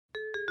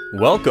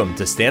Welcome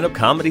to Stand-Up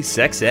Comedy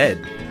Sex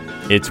Ed.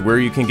 It's where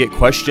you can get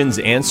questions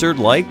answered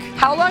like,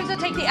 how long does it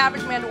take the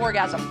average man to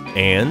orgasm?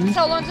 And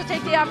how long does it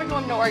take the average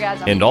woman to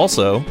orgasm? And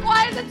also,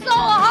 why is it so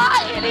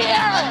hot in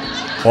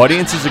here?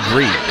 Audiences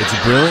agree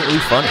it's brilliantly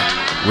funny.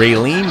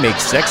 Raylene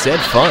makes sex ed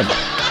fun.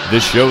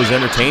 This show is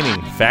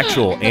entertaining,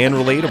 factual, and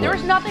relatable.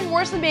 There's nothing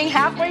worse than being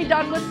halfway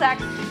done with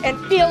sex and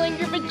feeling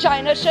your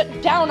vagina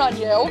shut down on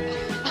you.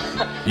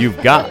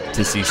 You've got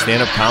to see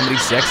Stand-Up Comedy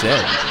Sex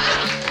Ed.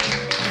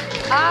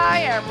 I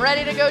am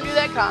ready to go do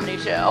that comedy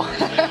show.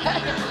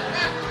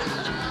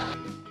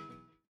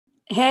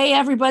 Hey,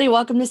 everybody.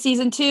 Welcome to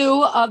season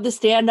 2 of the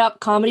Stand-Up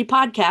Comedy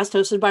Podcast,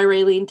 hosted by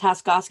Raylene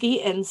Taskoski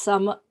and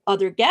some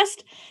other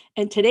guest.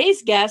 And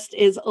today's guest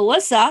is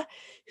Alyssa,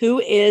 who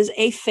is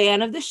a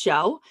fan of the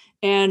show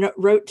and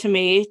wrote to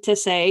me to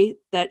say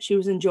that she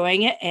was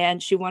enjoying it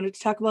and she wanted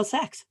to talk about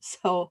sex.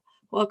 So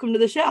welcome to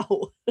the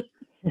show.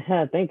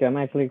 Thank you. I'm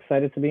actually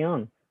excited to be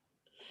on.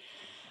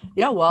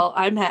 Yeah, well,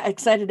 I'm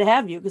excited to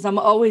have you because I'm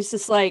always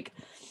just like,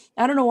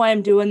 I don't know why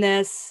I'm doing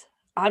this.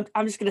 I'm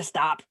just going to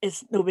stop.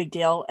 It's no big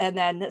deal. And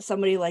then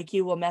somebody like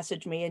you will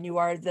message me, and you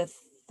are the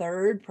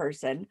third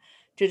person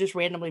to just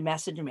randomly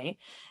message me.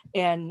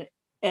 And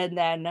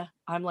then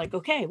I'm like,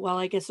 okay, well,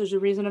 I guess there's a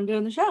reason I'm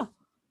doing the show.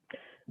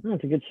 Oh,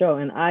 it's a good show.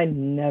 And I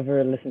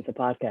never listened to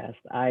podcasts.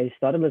 I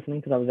started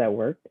listening because I was at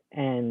work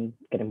and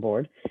getting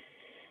bored.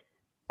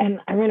 And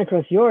I ran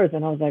across yours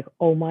and I was like,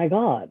 oh my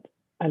God,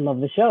 I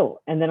love the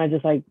show. And then I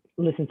just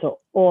listened to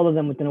all of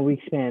them within a week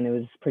span. It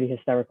was pretty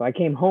hysterical. I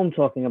came home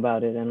talking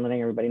about it and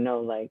letting everybody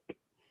know,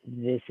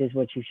 this is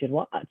what you should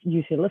watch.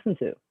 You should listen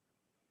to.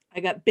 I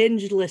got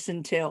binge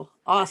listened to.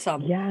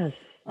 Awesome. Yes.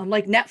 I'm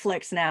like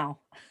Netflix now.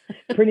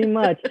 Pretty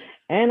much.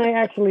 And I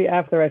actually,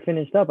 after I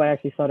finished up, I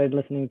actually started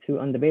listening to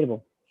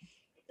Undebatable.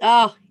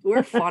 Oh,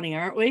 we're funny,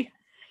 aren't we?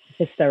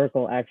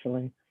 Hysterical,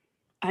 actually.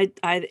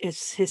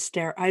 It's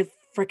hysterical. I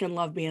freaking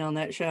love being on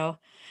that show.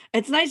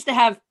 It's nice to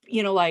have,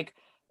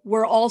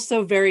 we're all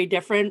so very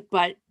different,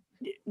 but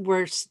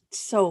we're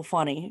so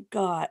funny.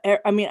 God,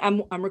 I mean,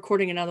 I'm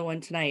recording another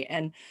one tonight,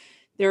 and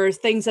there are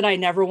things that I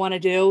never want to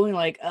do. And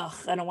I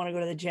don't want to go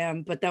to the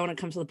gym. But then when it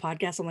comes to the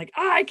podcast, I'm like,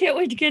 I can't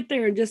wait to get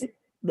there and just.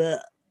 Bleh.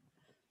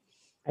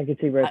 I can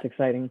see where it's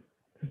exciting.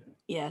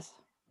 Yes,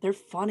 they're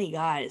funny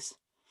guys.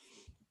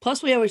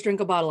 Plus, we always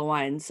drink a bottle of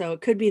wine, so it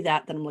could be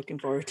that I'm looking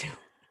forward to.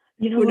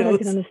 You know what? I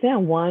can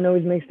understand. Wine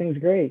always makes things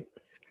great.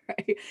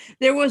 Right.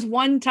 There was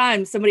one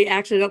time somebody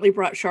accidentally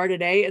brought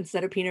Chardonnay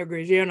instead of Pinot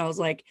Grigio, and I was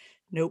like,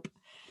 nope,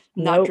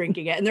 not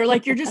drinking it. And they're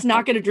like, you're just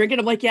not going to drink it.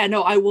 I'm like, yeah,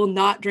 no, I will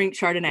not drink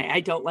Chardonnay. I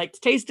don't like the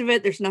taste of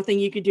it. There's nothing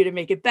you could do to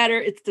make it better.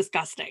 It's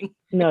disgusting.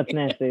 No, it's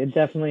nasty. It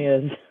definitely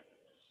is.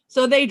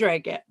 So they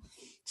drank it.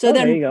 So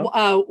then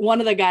one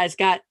of the guys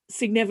got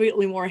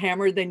significantly more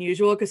hammered than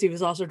usual because he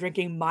was also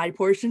drinking my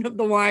portion of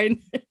the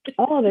wine.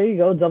 Oh, there you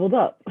go. Doubled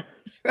up.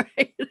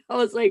 Right. I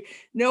was like,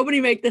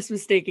 nobody make this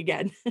mistake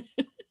again.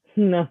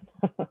 No.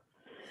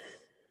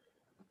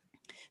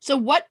 So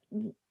what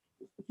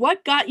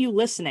got you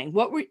listening?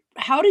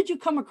 How did you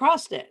come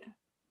across it?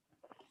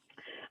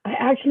 I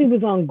actually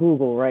was on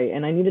Google, right?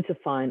 And I needed to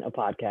find a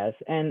podcast.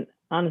 And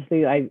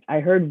honestly, I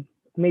heard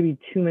maybe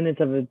 2 minutes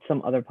of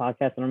some other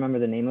podcast. I don't remember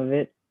the name of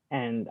it.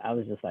 And I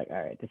was just like,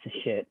 all right, this is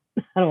shit.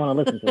 I don't want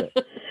to listen to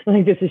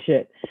it. This is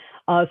shit.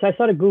 So I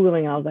started Googling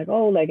and I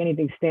was like,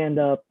 anything stand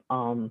up.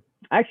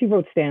 I actually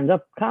wrote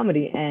stand-up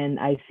comedy, and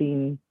I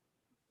seen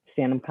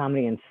stand-up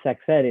comedy and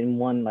sex ed in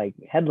one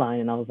headline,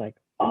 and I was like,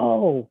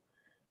 oh,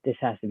 this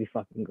has to be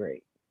fucking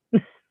great.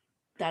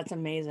 That's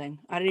amazing.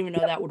 I didn't even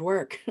know that would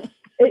work.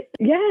 It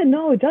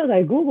does.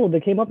 I Googled,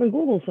 it came up in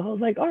Google. So I was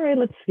like, all right,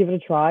 let's give it a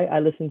try. I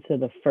listened to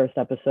the first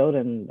episode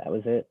and that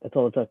was it. That's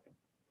all it took.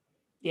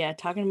 Yeah,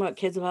 talking to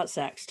kids about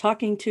sex.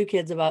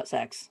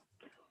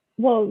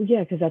 Well,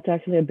 yeah, because that's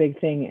actually a big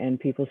thing and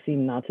people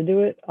seem not to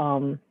do it.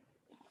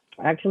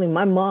 Actually,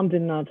 my mom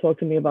did not talk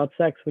to me about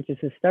sex, which is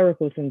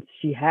hysterical since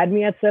she had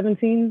me at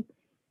 17.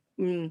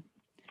 You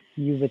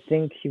would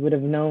think she would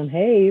have known,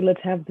 hey,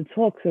 let's have the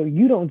talk so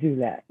you don't do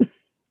that.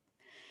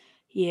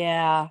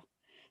 Yeah.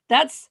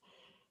 That's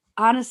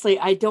honestly,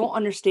 I don't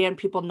understand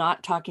people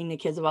not talking to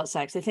kids about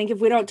sex. I think if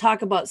we don't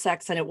talk about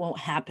sex, then it won't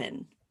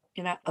happen.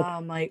 And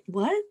I'm like,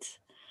 what?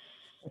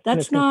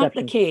 That's not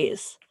the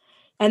case.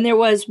 And there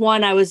was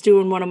I was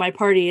doing one of my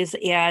parties,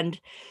 and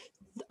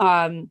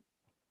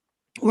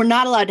we're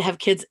not allowed to have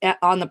kids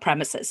on the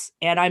premises.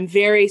 And I'm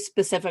very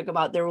specific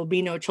about there will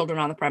be no children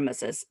on the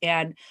premises.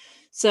 And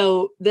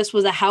so this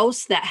was a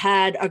house that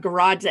had a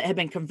garage that had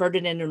been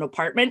converted into an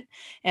apartment.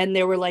 And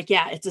they were like,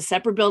 yeah, it's a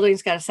separate building.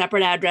 It's got a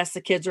separate address.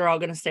 The kids are all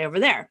going to stay over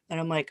there. And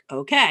I'm like,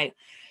 okay.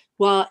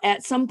 Well,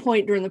 at some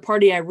point during the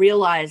party, I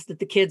realized that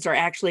the kids are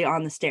actually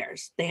on the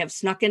stairs. They have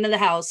snuck into the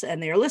house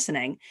and they are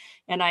listening.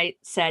 And I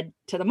said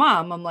to the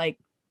mom, I'm like,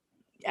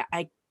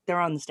 they're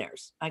on the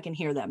stairs. I can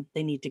hear them.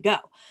 They need to go.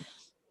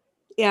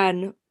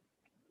 And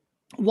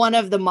one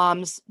of the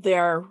moms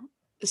there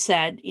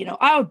said,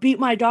 I would beat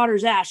my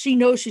daughter's ass. She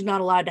knows she's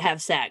not allowed to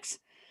have sex.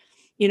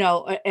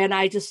 And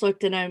I just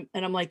looked and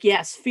I'm like,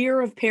 yes, fear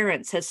of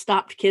parents has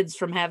stopped kids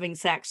from having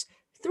sex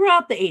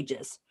throughout the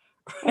ages.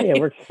 Oh yeah, it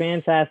works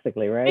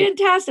fantastically, right?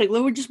 Fantastic.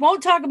 We just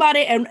won't talk about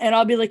it. And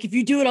I'll be like, if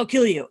you do it, I'll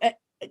kill you.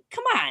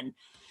 Come on.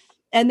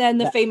 And then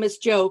the That, famous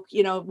joke,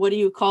 what do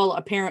you call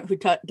a parent who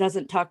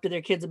doesn't talk to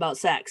their kids about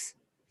sex?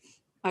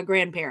 A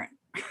grandparent.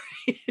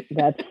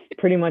 that's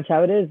pretty much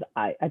how it is.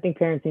 I think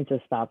parents need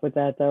to stop with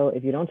that though.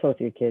 If you don't talk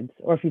to your kids,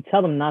 or if you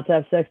tell them not to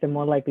have sex, they're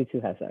more likely to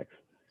have sex.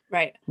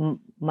 Right.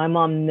 My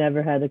mom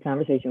never had the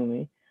conversation with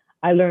me.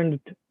 I learned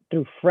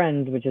through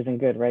friends, which isn't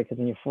good, right? Because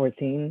when you're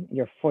 14,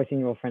 your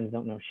 14-year-old friends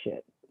don't know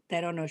shit. They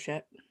don't know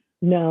shit.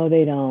 No,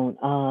 they don't.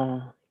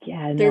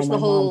 Yeah, There's no, the my mom.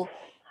 whole,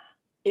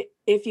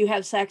 if you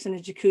have sex in a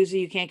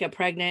jacuzzi, you can't get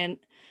pregnant.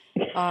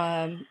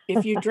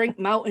 If you drink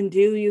Mountain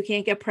Dew, you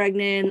can't get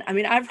pregnant. I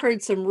mean, I've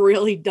heard some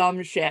really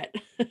dumb shit.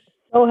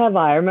 So have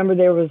I. I remember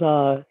there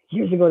was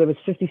years ago there was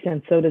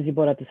 50-cent sodas you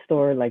bought at the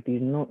store, like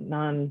these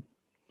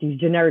these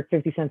generic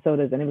 50-cent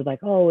sodas, and it was like,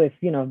 oh, if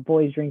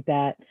boys drink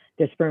that,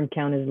 their sperm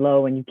count is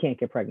low and you can't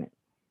get pregnant.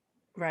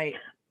 Right.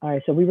 All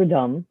right, so we were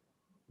dumb.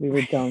 We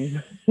were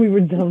dumb. We were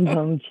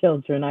dumb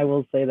children. I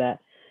will say that.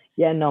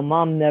 Yeah, no,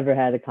 mom never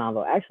had a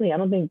convo. Actually, I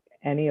don't think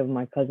any of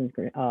my cousins'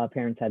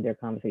 parents had their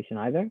conversation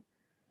either.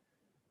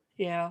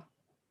 Yeah.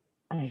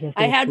 I guess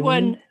I had assumed.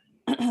 one.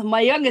 My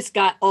youngest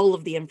got all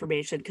of the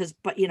information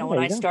but There when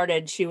you I go.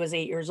 started, she was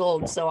 8 years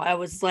old. So I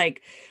was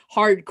like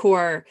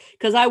hardcore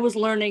because I was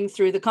learning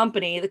through the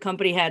company. The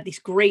company had these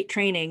great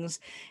trainings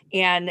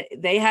and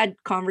they had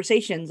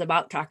conversations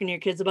about talking to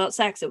your kids about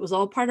sex. It was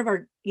all part of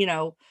our,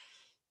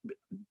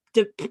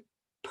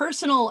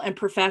 personal and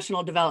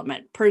professional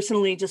development.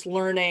 Personally, just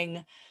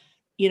learning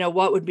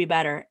what would be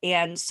better.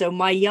 And so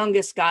my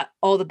youngest got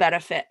all the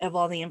benefit of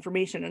all the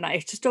information. And I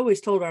just always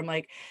told her, I'm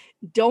like,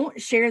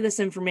 don't share this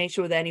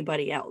information with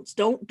anybody else.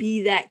 Don't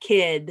be that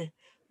kid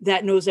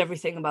that knows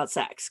everything about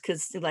sex.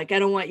 Cause I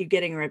don't want you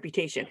getting a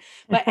reputation,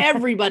 but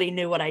everybody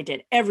knew what I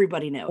did.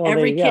 Everybody knew. Well, there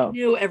Every you kid go.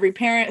 knew, every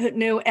parent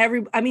knew,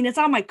 it's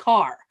on my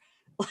car.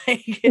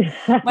 Like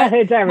It's my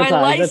advertised. That's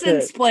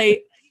license it.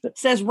 plate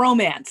says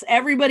romance.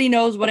 Everybody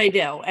knows what I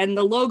do. And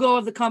the logo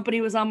of the company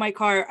was on my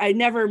car. I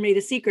never made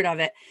a secret of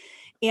it.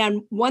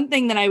 And one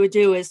thing that I would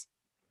do is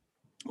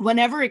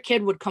whenever a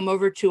kid would come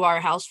over to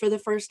our house for the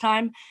first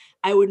time,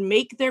 I would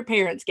make their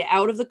parents get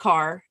out of the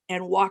car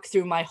and walk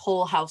through my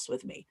whole house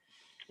with me.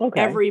 Okay.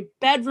 Every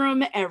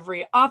bedroom,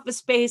 every office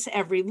space,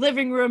 every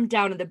living room,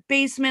 down in the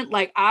basement.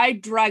 Like I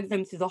dragged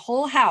them through the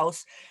whole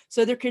house.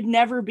 So there could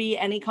never be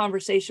any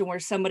conversation where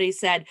somebody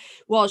said,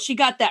 well, she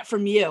got that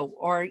from you,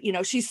 or,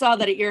 she saw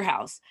that at your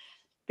house.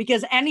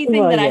 Because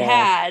anything Well, that I yeah.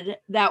 had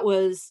that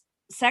was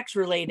sex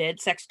related,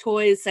 sex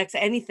toys, sex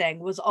anything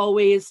was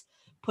always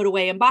put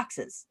away in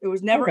boxes. There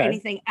was never Okay.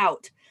 anything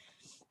out.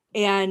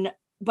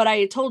 But I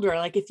had told her,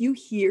 like, if you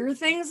hear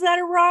things that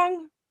are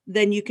wrong,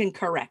 then you can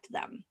correct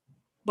them.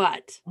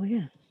 But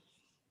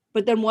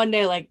then one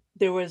day, like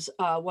there was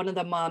one of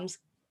the moms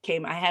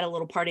came. I had a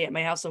little party at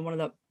my house, and one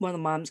of the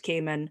moms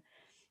came and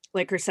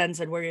like her son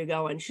said, where are you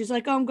going? She's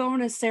like, oh, I'm going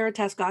to Sarah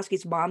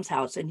Taskoski's mom's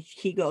house. And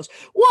he goes,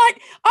 what?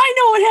 I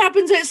know what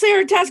happens at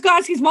Sarah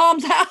Taskoski's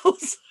mom's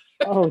house.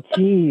 Oh,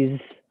 geez.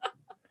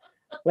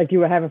 Like you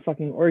were having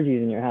fucking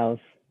orgies in your house.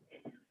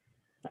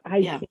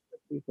 I can't with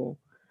people.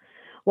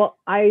 Well,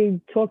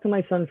 I talk to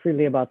my son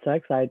freely about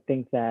sex. I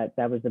think that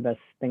was the best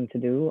thing to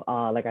do.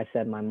 Like I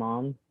said, my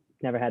mom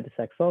never had the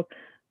sex talk.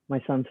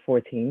 My son's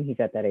 14. He's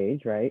at that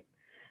age, right?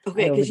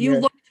 Okay, because you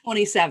look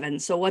 27.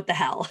 So what the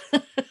hell?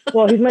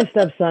 Well, he's my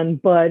stepson,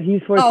 but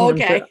he's 14. Oh,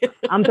 okay.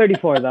 I'm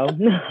 34 though.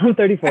 I'm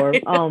 34.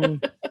 Right.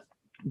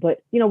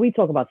 But we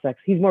talk about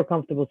sex. He's more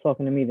comfortable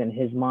talking to me than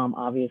his mom,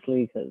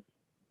 obviously, because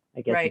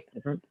I guess it's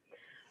different.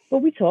 But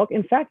we talk.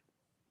 In fact,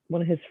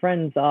 one of his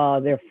friends,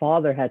 their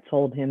father had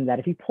told him that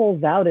if he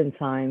pulls out in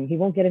time, he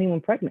won't get anyone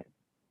pregnant.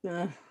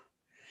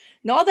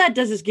 No, all that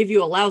does is give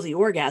you a lousy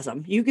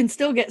orgasm. You can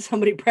still get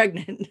somebody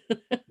pregnant.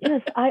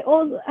 Yes, I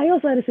also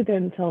had to sit there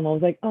and tell him, I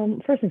was like,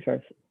 first things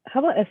first, how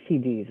about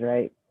STDs,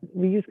 right?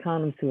 We use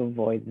condoms to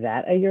avoid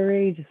that at your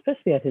age,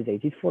 especially at his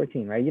age. He's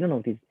 14, right? You don't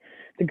know if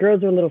the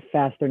girls are a little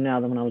faster now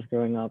than when I was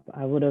growing up.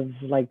 I would have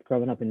liked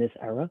growing up in this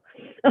era.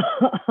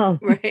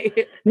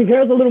 Right. The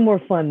girls are a little more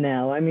fun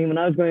now. I mean, when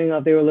I was growing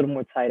up, they were a little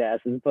more tight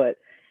asses, but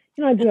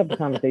I do have the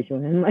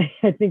conversation with him. I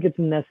think it's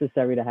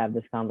necessary to have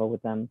this convo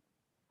with them.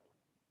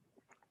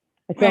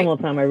 I tell him all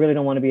the time, I really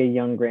don't want to be a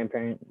young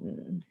grandparent.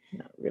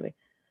 Not really.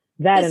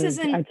 That this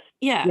and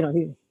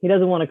he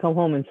doesn't want to come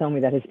home and tell me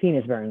that his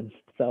penis burns.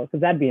 So,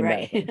 because that'd be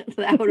embarrassing. Right.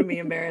 That would be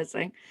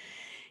embarrassing.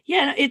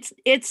 Yeah,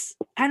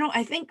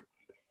 I think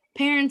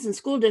parents and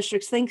school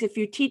districts think if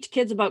you teach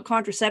kids about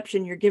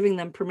contraception, you're giving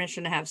them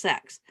permission to have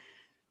sex.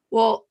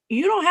 Well,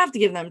 you don't have to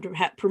give them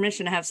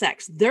permission to have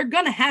sex. They're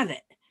going to have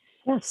it.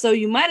 Yeah. So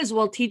you might as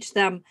well teach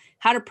them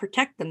how to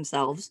protect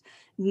themselves,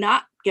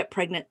 not get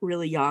pregnant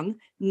really young,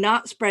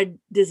 not spread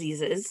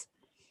diseases.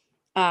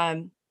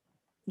 One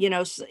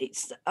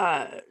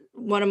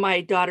of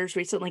my daughters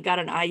recently got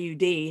an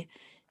IUD,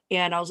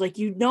 and I was like,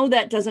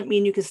 that doesn't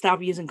mean you can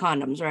stop using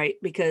condoms, right?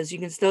 Because you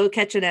can still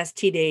catch an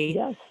STD.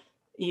 Yes.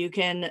 You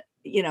can,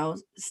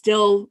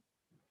 still,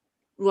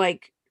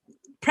 like,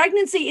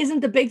 pregnancy isn't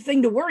the big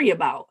thing to worry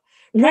about.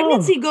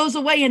 Pregnancy goes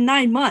away in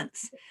 9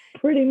 months.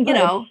 Pretty much. You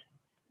know,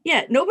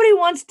 yeah, nobody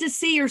wants to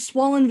see your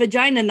swollen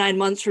vagina 9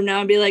 months from now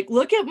and be like,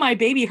 look at my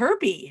baby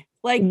herpes.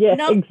 Like, yeah,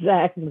 no,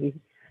 exactly.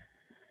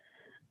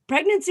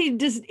 pregnancy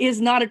just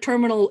is not a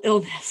terminal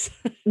illness.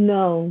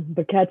 No,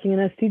 but catching an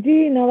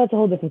STD, no, that's a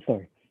whole different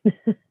story.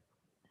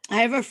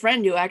 I have a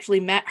friend who actually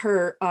met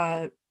her.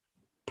 I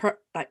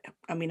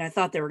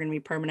thought they were going to be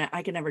permanent.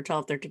 I can never tell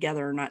if they're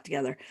together or not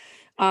together.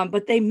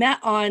 But they met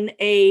on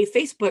a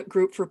Facebook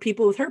group for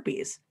people with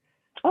herpes.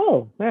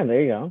 Oh, man,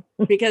 there you go.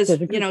 Because,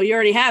 you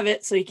already have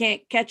it, so you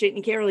can't catch it and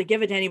you can't really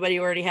give it to anybody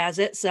who already has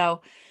it.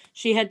 So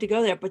she had to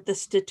go there. But the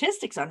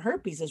statistics on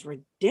herpes is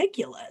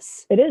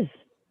ridiculous. It is.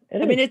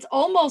 I mean, it's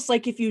almost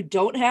like if you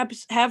don't have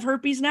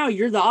herpes now,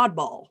 you're the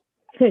oddball.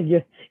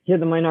 You're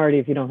the minority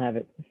if you don't have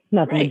it,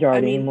 not the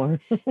majority anymore.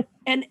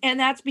 and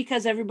that's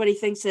because everybody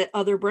thinks that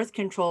other birth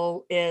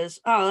control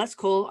is, oh, that's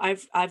cool.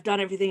 I've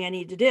done everything I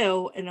need to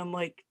do. And I'm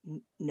like,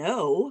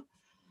 no,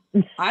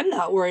 I'm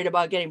not worried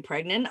about getting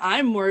pregnant.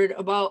 I'm worried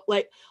about,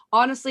 like,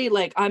 honestly,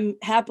 like, I'm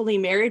happily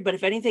married, but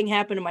if anything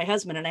happened to my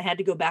husband and I had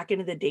to go back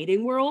into the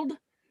dating world,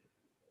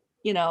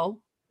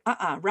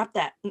 wrap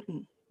that.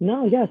 Mm-mm.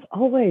 No, yes,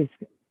 always.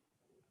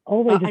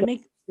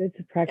 It's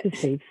to practice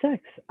safe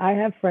sex. I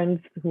have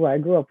friends who I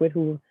grew up with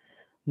who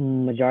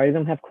majority of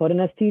them have caught an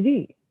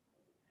STD.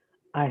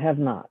 I have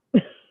not.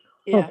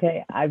 Yeah.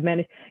 Okay, I've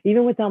managed,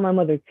 even without my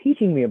mother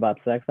teaching me about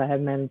sex, I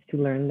have managed to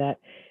learn that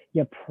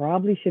you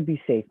probably should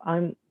be safe.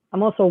 I'm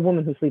also a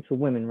woman who sleeps with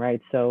women,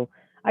 right? So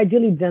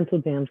ideally, dental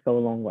dams go a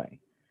long way.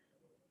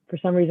 For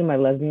some reason, my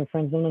lesbian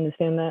friends don't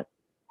understand that,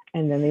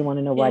 and then they want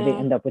to know why they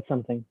end up with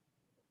something.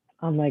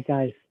 I'm like,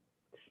 guys,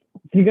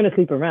 if you're gonna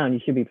sleep around, you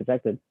should be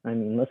protected. I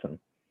mean, listen.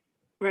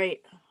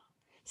 Right.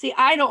 See,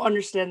 I don't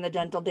understand the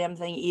dental dam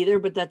thing either,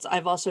 but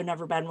I've also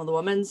never been with a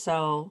woman,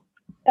 so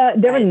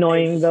they're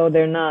annoying though.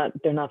 They're not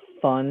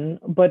fun,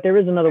 but there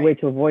is another way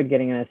to avoid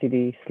getting an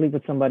STD. Sleep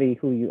with somebody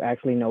who you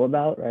actually know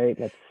about,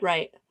 right?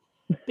 Right.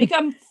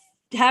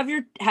 Have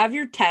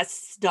your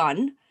tests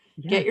done,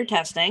 get your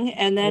testing,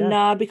 and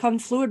then become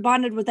fluid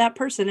bonded with that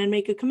person and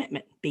make a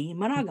commitment. Be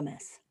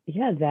monogamous.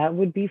 Yeah, that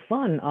would be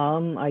fun.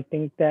 I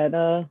think that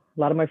a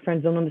lot of my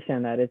friends don't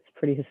understand that. It's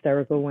pretty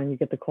hysterical when you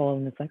get the call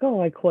and it's like,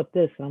 oh, I caught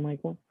this. And I'm like,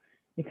 well,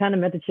 you kind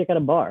of met the chick at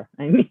a bar.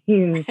 I mean,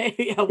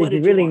 did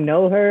you really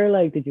know her?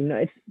 Like, did you know?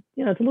 It's,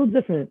 it's a little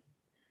different.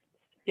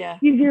 Yeah.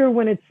 Easier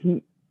when it's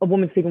a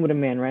woman sleeping with a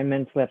man, right?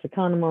 Men slaps a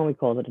condom on, we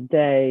call it a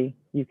day.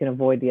 You can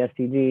avoid the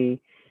STD.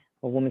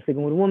 A woman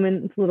sleeping with a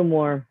woman, it's a little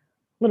more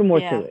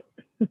to it.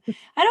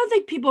 I don't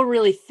think people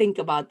really think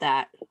about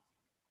that.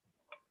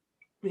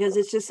 Because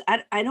it's just,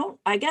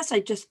 I guess I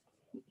just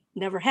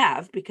never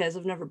have, because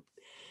I've never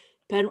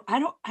been, I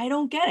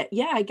don't get it.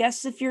 Yeah, I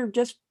guess if you're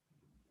just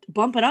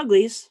bumping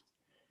uglies,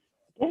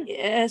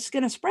 it's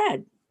going to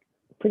spread.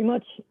 Pretty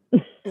much.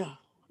 Ugh, I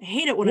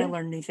hate it when I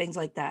learn new things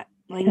like that.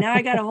 Like, now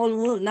I got a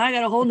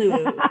whole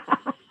new.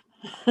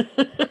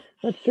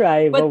 That's true.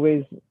 I've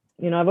always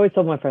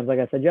told my friends, like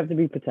I said, you have to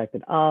be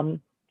protected.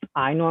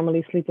 I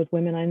normally sleep with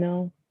women I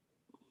know.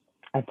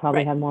 I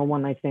probably have more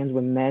one-night stands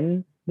with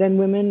men than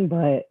women,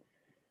 but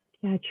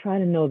I try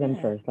to know them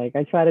first. Like,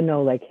 I try to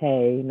know, like,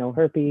 hey, no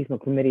herpes, no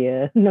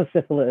chlamydia, no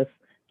syphilis.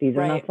 These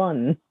are not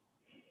fun.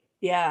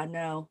 Yeah,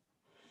 no.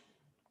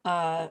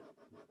 I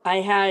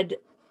had,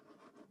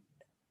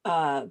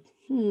 and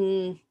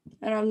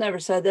I've never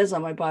said this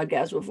on my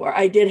podcast before.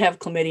 I did have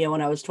chlamydia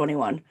when I was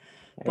 21,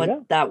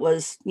 but that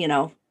was,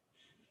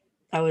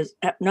 I was,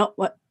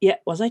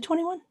 was I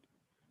 21?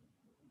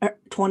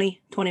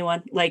 20,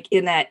 21, like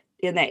in that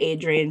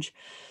age range.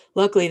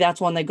 Luckily,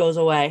 that's one that goes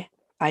away.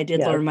 I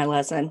did learn my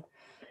lesson.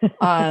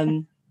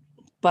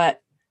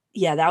 But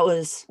yeah, that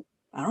was,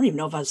 I don't even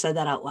know if I've said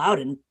that out loud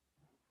in,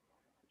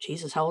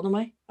 Jesus, how old am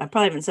I? I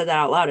probably haven't said that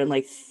out loud in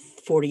like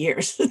 40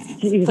 years,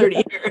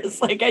 30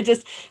 years. Like,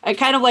 I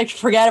kind of like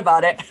forget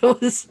about it.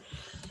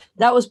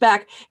 That was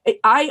back.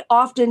 I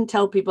often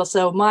tell people,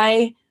 so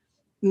my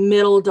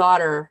middle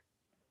daughter,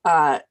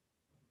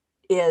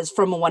 is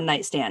from a one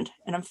night stand.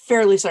 And I'm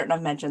fairly certain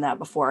I've mentioned that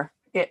before.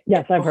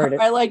 Yes, I've heard it.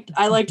 I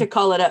like to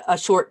call it a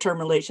short-term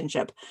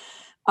relationship.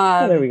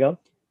 There we go.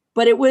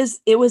 But it was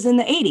in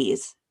the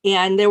 80s,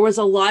 and there was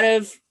a lot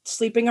of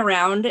sleeping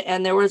around,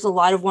 and there was a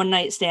lot of one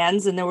night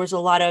stands, and there was a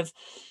lot of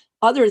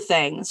other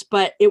things,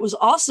 but it was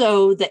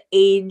also the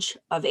age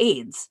of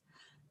AIDS.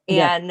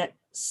 And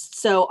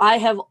so I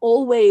have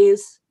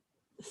always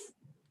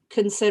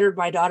considered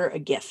my daughter a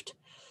gift.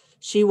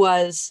 She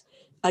was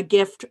a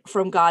gift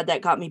from God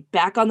that got me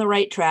back on the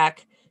right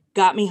track,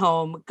 got me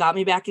home, got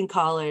me back in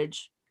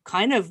college.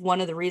 Kind of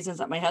one of the reasons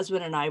that my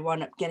husband and I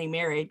wound up getting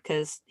married,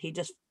 because he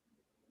just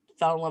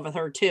fell in love with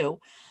her too.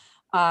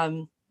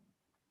 And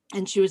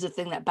she was the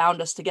thing that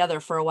bound us together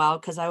for a while,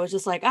 because I was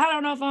just like, I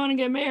don't know if I want to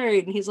get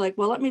married. And he's like,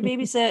 well, let me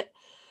babysit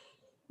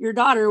your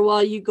daughter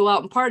while you go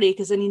out and party,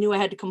 because then he knew I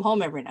had to come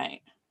home every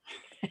night.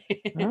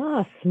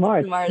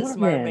 Smart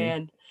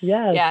man.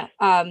 Yeah.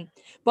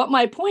 But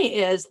my point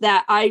is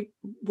that I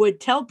would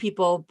tell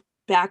people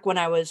back when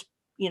I was,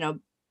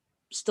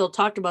 still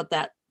talked about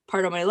that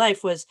part of my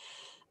life, was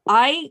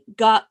I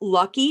got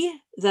lucky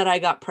that I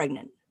got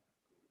pregnant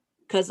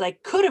because I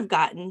could have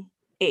gotten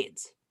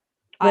AIDS.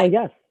 Well, I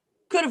yes.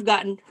 could have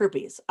gotten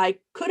herpes. I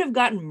could have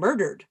gotten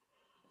murdered.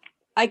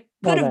 I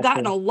Well, could have that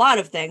gotten too. a lot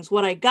of things.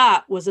 What I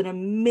got was an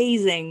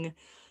amazing,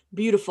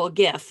 beautiful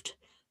gift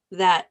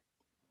that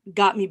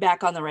got me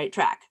back on the right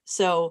track.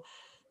 So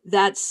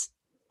that's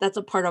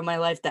a part of my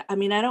life that, I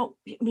mean,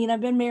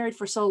 I've been married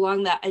for so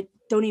long that I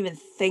don't even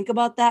think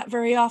about that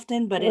very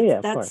often, but Oh, yeah,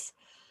 of course.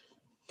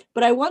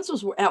 but I once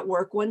was at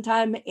work one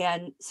time.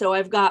 And so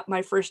I've got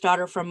my first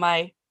daughter from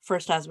my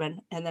first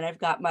husband. And then I've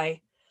got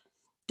my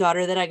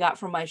daughter that I got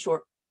from my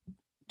short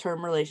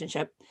term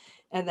relationship.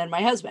 And then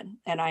my husband,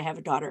 and I have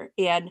a daughter.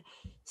 And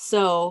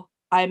so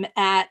I'm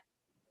at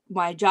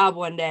my job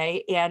one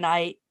day, and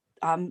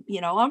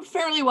I'm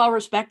fairly well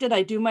respected.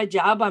 I do my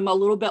job. I'm a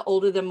little bit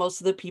older than most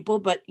of the people,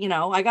 but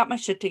I got my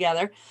shit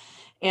together.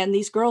 And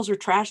these girls are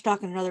trash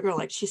talking another girl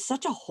like she's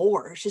such a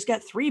whore. She's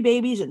got 3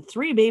 babies and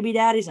 3 baby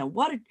daddies, and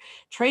what a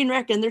train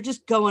wreck. And they're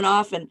just going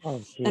off, and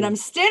Oh, and I'm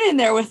geez. standing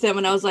there with them,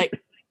 and I was like,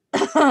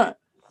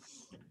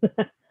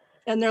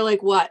 and they're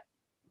like, what?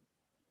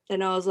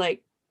 And I was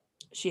like,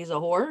 she's a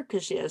whore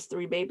because she has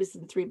 3 babies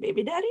and 3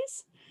 baby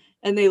daddies.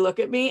 And they look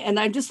at me, and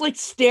I'm just like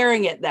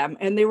staring at them.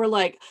 And they were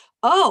like,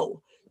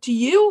 oh, to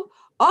you?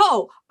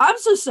 Oh, I'm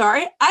so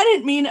sorry. I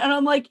didn't mean. And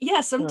I'm like,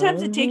 yeah,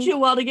 sometimes it takes Uh-huh. you a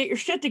while to get your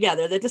shit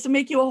together. That doesn't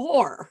make you a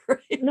whore.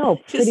 No,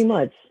 pretty Just,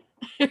 much.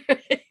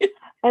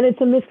 And it's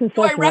a do I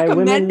misconception, right?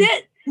 recommend Women,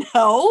 it?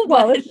 No,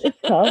 well, but it's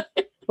tough,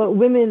 but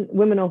women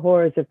are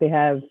whores if they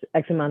have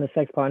X amount of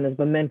sex partners,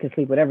 but men can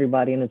sleep with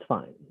everybody and it's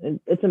fine.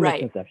 It's a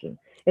right, misconception.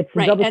 It's a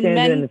right. double And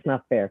standard and men, it's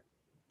not fair.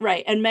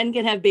 right. And men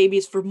can have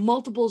babies for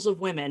multiples of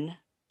women.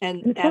 And And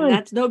it's and fine.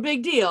 that's no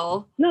big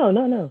deal. No,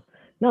 no, no.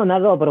 No,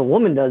 not at all. But a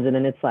woman does it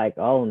and it's like,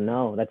 oh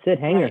no, that's it,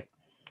 hanger.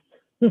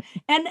 Right.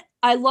 And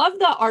I love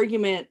the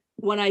argument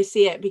when I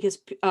see it because,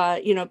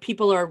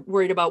 people are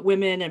worried about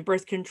women and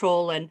birth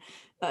control and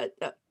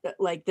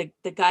like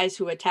the guys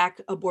who attack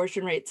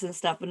abortion rates and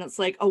stuff. And it's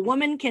like a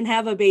woman can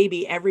have a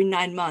baby every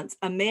 9 months.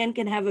 A man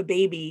can have a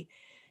baby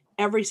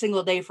every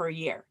single day for a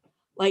year.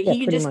 Like Yeah, he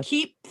can pretty just much.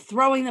 keep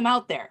throwing them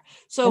out there. And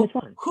it's So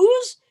fine.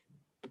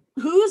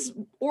 whose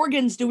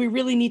organs do we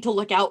really need to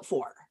look out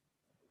for?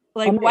 A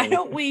Like, why man.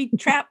 don't we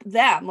trap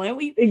them? Why don't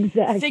we figure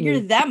Exactly.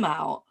 them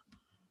out?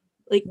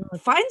 Like, No,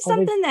 it's find always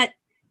something that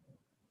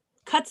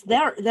cuts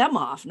them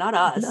off, not no,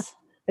 us.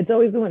 it's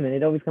always the women.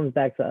 It always comes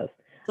back to us.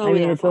 It's I always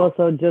mean, our it's fault.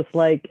 also just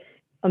like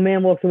a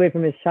man walks away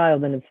from his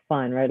child and it's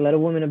fine, right? Let a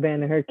woman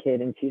abandon her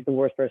kid and she's the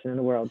worst person in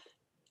the world.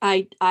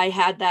 I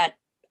had that.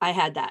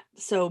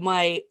 So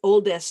my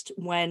oldest,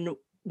 when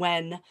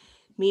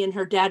me and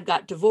her dad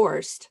got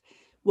divorced,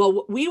 well,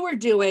 what we were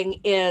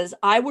doing is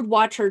I would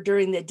watch her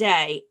during the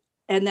day,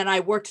 and then I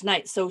worked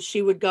nights, so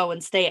she would go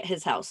and stay at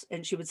his house,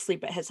 and she would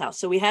sleep at his house.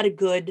 So we had a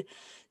good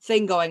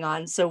thing going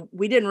on. So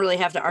we didn't really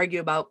have to argue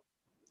about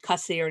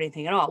custody or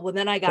anything at all. Well,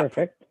 then I got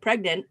Perfect.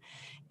 pregnant,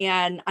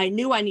 and I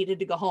knew I needed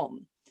to go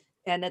home.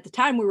 And at the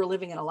time, we were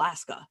living in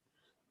Alaska.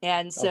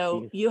 And Oh,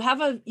 so geez.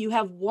 you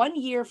have 1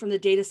 year from the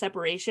date of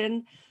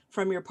separation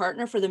from your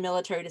partner for the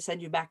military to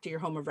send you back to your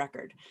home of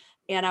record.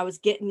 And I was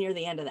getting near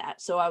the end of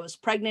that. So I was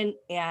pregnant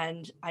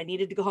and I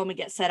needed to go home and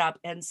get set up.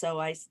 And so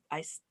I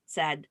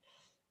said,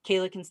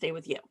 Kayla can stay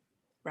with you,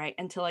 right,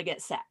 until I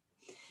get set.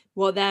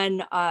 Well,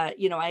 then,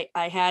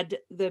 I had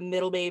the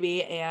middle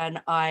baby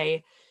and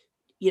I,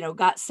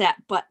 got set.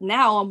 But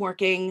now I'm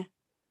working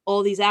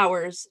all these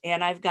hours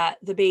and I've got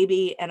the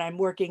baby and I'm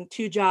working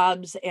 2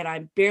 jobs and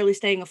I'm barely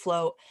staying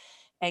afloat.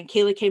 And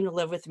Kayla came to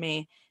live with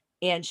me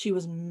and she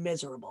was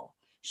miserable.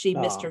 She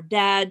missed her Oh,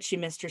 dad. She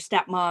missed her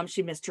stepmom.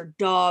 She missed her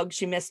dog.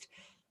 She missed,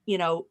 you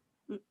know,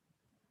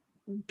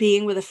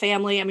 being with a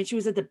family. I mean, she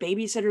was at the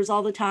babysitters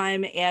all the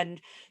time and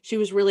she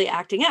was really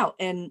acting out.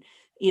 And,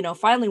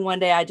 finally one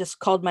day I just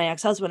called my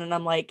ex-husband and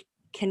I'm like,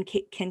 can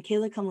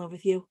Kayla come live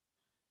with you?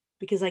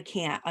 Because I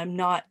can't. I'm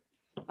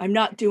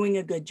not doing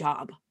a good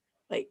job.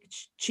 Like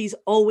she's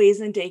always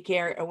in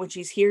daycare. And when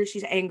she's here,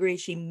 she's angry.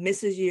 She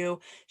misses you.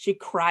 She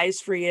cries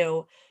for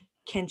you.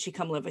 Can she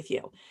come live with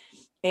you?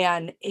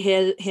 And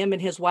him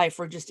and his wife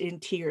were just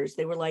in tears.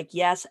 They were like,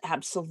 yes,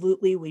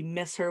 absolutely. We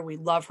miss her. We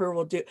love her.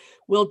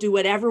 We'll do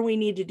whatever we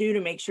need to do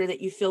to make sure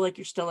that you feel like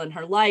you're still in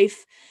her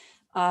life.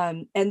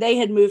 And they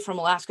had moved from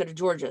Alaska to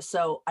Georgia.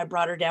 So I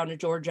brought her down to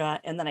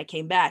Georgia and then I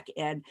came back.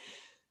 And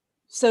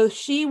so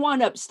she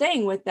wound up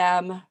staying with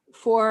them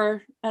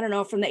for, I don't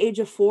know, from the age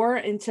of 4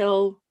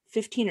 until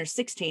 15 or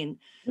 16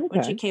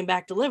 when she okay. came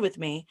back to live with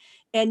me.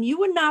 And you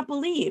would not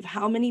believe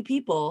how many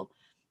people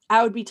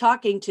I would be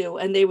talking to,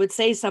 and they would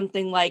say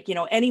something like,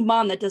 any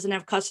mom that doesn't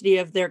have custody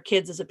of their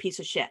kids is a piece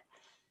of shit.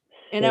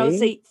 And I would See,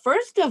 say,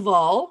 first of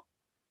all,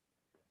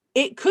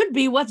 it could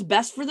be what's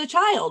best for the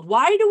child.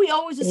 Why do we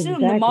always assume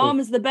the exactly. mom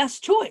is the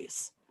best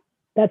choice?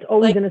 That's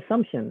always Like, an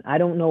assumption. I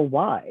don't know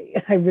why.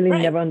 I really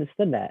right. never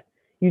understood that.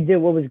 You did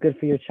what was good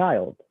for your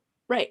child.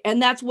 Right. And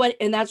that's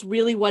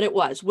really what it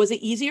was. Was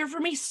it easier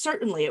for me?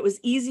 Certainly. It was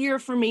easier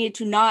for me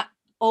to not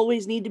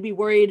always need to be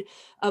worried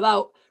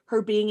about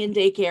her being in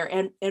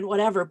daycare and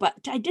whatever, but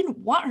I didn't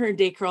want her in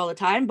daycare all the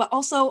time. But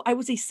also I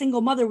was a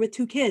single mother with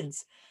 2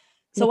 kids.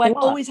 So I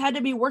always had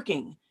to be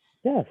working.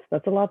 Yes,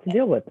 that's a lot to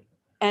deal with.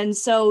 And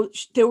so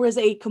there was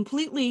a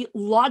completely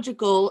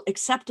logical,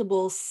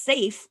 acceptable,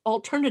 safe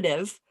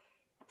alternative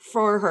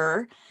for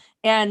her.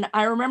 And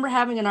I remember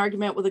having an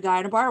argument with a guy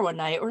in a bar one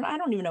night, or I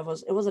don't even know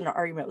if it wasn't an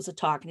argument, it was a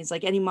talk. And he's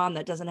like, any mom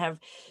that doesn't have,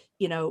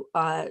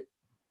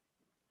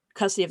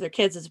 custody of their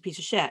kids is a piece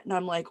of shit. And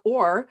I'm like,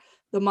 or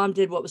the mom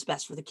did what was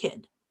best for the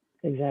kid.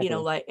 Exactly.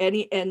 Like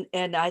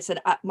and I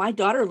said, my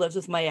daughter lives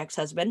with my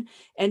ex-husband.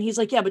 And he's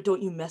like, yeah, but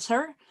don't you miss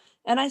her?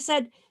 And I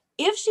said,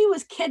 if she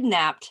was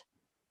kidnapped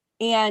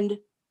and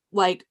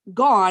like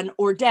gone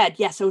or dead,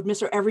 yes, I would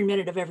miss her every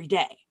minute of every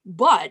day.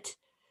 But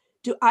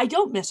I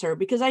don't miss her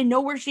because I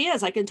know where she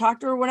is. I can talk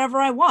to her whenever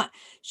I want.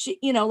 She,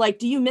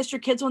 do you miss your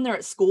kids when they're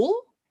at school?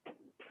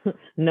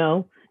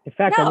 No. In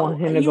fact, I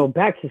want him to go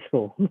back to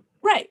school.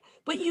 Right.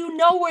 But you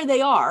know where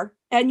they are,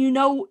 and you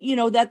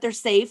know that they're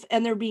safe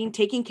and they're being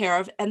taken care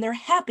of and they're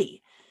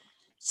happy.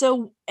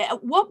 So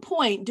at what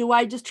point do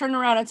I just turn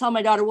around and tell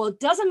my daughter, well, it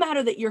doesn't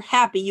matter that you're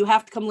happy. You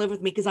have to come live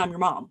with me because I'm your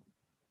mom.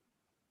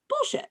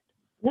 Bullshit.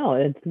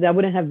 No, that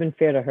wouldn't have been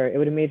fair to her. It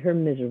would have made her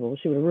miserable.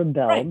 She would have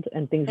rebelled,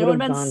 and things would have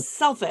been gone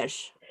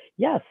selfish.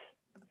 Yes.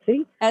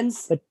 See?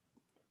 But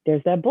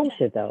there's that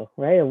bullshit though,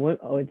 right?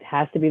 It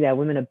has to be that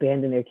women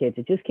abandon their kids.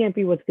 It just can't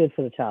be what's good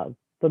for the child.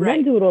 But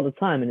men do it all the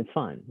time, and it's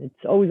fine.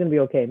 It's always going to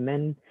be okay.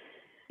 Men.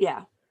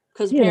 Yeah,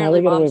 because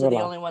apparently moms are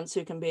the only ones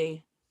who can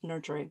be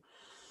nurturing.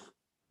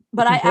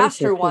 But I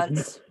asked her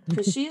once,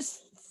 because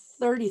she's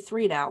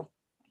 33 now.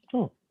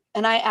 Oh.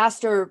 And I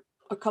asked her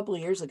a couple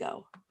of years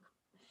ago.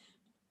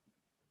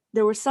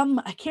 There was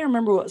I can't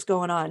remember what was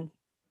going on.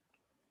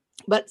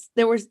 But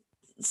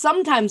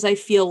sometimes I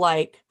feel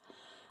like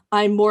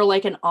I'm more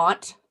like an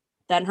aunt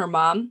than her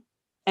mom.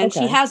 And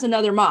she has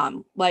another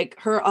mom. Like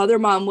her other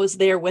mom was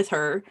there with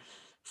her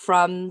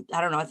from, I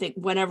don't know, I think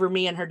whenever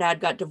me and her dad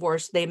got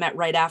divorced, they met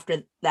right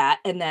after that.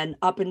 And then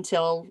up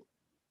until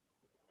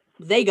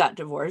they got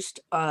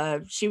divorced,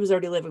 she was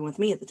already living with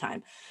me at the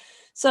time.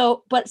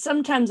 So, but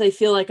sometimes I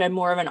feel like I'm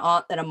more of an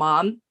aunt than a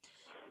mom.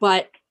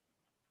 But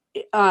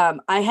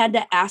I had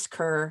to ask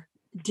her,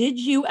 did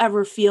you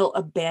ever feel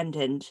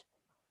abandoned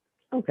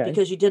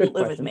because you didn't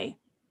live with me?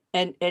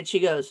 And she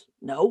goes,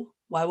 no,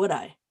 why would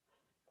I?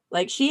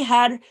 Like she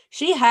had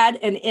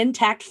an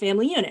intact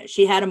family unit.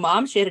 She had a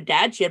mom, she had a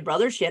dad, she had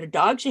brothers, she had a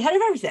dog, she had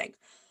everything.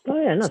 Oh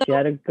yeah, no, she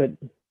had a good.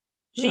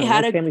 She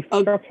had a family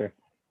structure.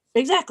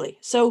 Exactly.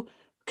 So,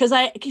 because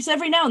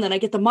every now and then I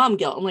get the mom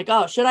guilt. I'm like,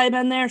 oh, should I have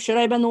been there? Should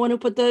I have been the one who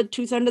put the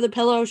tooth under the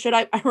pillow? Should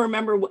I? I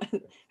remember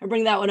I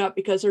bring that one up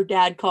because her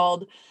dad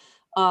called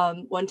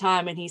one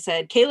time and he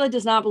said, Kayla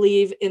does not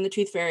believe in the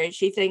tooth fairy.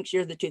 She thinks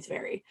you're the tooth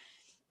fairy.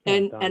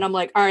 And I'm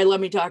like, all right, let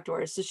me talk to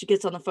her. So she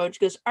gets on the phone. She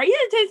goes, are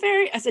you the tooth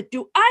fairy? I said,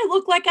 do I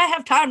look like I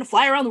have time to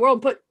fly around the world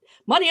and put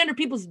money under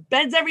people's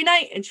beds every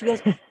night? And she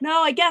goes,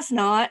 no, I guess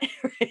not.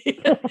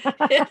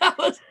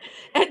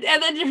 and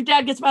then your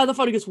dad gets by on the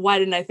phone and goes, why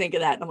didn't I think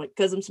of that? And I'm like,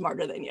 because I'm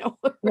smarter than you.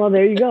 Well,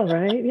 there you go,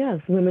 right? Yes,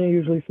 women are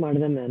usually smarter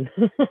than men.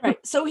 Right.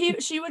 So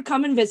she would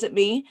come and visit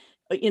me,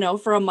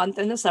 for a month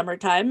in the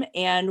summertime,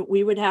 and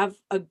we would have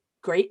a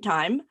great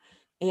time.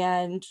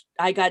 And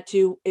I got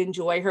to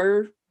enjoy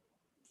her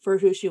for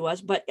who she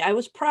was, but I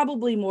was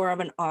probably more of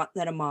an aunt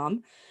than a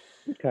mom.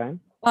 Okay.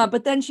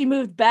 But then she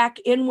moved back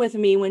in with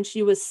me when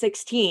she was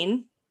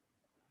 16.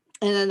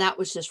 And then that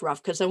was just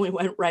rough because then we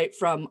went right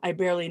from I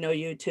barely know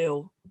you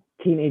to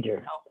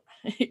teenager.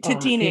 To teenager.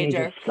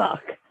 Teenagers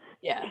suck.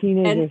 Yeah.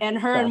 Teenagers and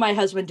her suck. and my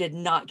husband did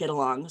not get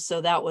along.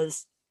 So that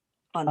was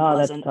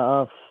unpleasant.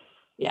 Oh, that's tough.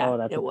 Yeah,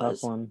 that's it a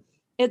was. Tough one.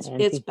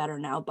 It's better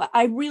now, but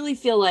I really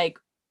feel like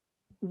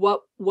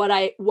what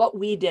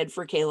we did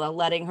for Kayla,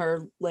 letting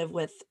her live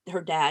with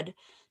her dad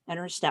and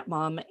her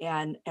stepmom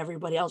and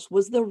everybody else,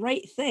 was the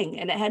right thing.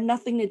 And it had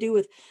nothing to do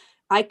with,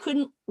 I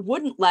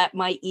wouldn't let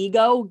my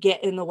ego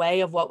get in the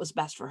way of what was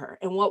best for her.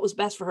 And what was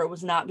best for her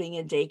was not being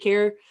in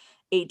daycare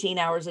 18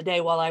 hours a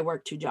day while I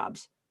worked 2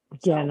 jobs.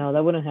 Yeah, no,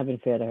 that wouldn't have been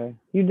fair to her.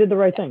 You did the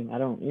right thing. I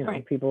don't,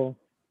 right. people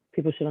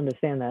should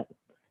understand that.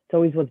 It's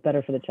always what's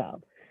better for the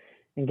child.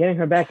 And getting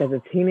her back as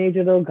a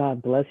teenager, though,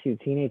 God bless you.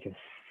 Teenagers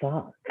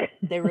suck.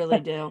 They really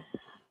do.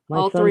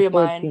 All 3 of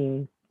 14,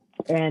 mine.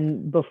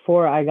 And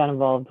before I got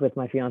involved with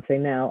my fiance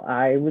now,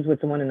 I was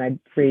with someone and I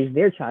raised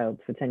their child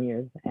for 10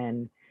 years.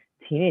 And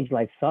teenage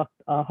life sucked.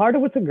 Harder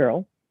with a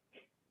girl.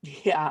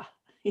 Yeah.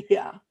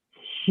 Yeah.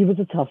 She was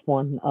a tough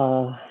one.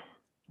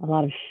 A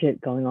lot of shit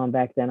going on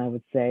back then, I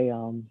would say.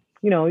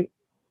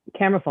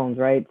 Camera phones,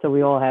 right? So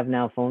we all have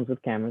now phones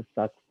with cameras.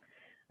 Sucks.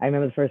 I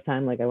remember the first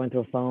time, I went to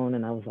a phone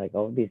and I was like,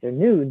 oh, these are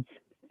nudes.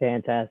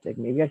 Fantastic.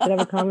 Maybe I should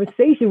have a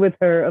conversation with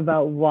her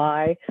about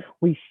why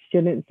we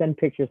shouldn't send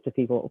pictures to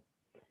people,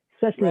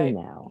 especially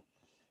now.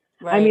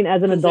 Right. I mean,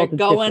 as an adult, they're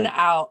going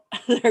out.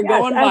 They're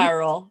going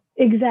viral.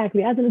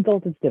 Exactly. As an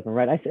adult, it's different,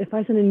 right? If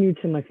I send a nude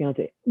to my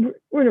fiance,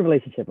 we're in a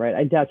relationship, right?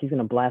 I doubt she's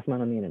going to blast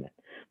mine on the internet.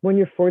 When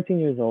you're 14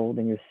 years old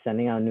and you're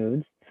sending out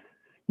nudes,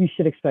 you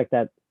should expect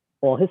that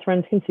all his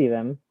friends can see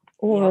them.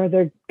 or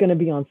they're going to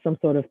be on some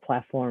sort of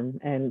platform.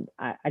 And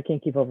I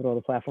can't keep up with all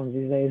the platforms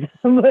these days.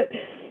 But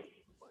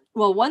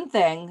well, one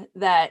thing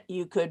that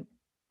we could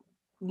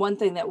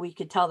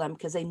tell them,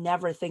 because they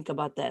never think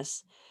about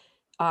this,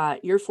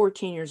 you're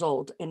 14 years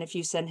old, and if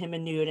you send him a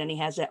nude and he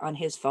has it on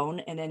his phone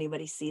and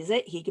anybody sees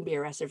it, he can be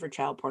arrested for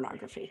child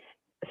pornography.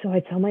 So I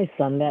tell my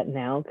son that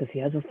now because he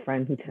has a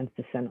friend who tends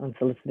to send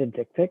unsolicited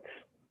dick pics.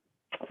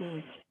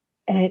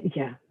 And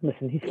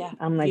listen,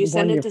 I'm like, if you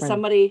send it to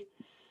somebody,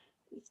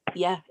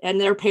 and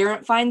their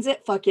parent finds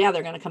it, fuck yeah,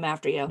 they're gonna come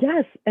after you.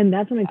 Yes, and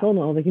that's when I told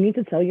him, I was like, you need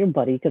to tell your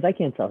buddy, because I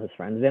can't tell his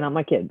friends. They're not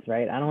my kids,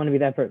 right? I don't want to be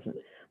that person.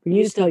 But you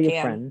need to tell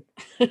your friend,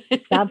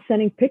 stop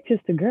sending pictures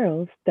to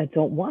girls that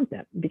don't want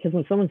them, because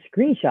when someone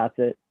screenshots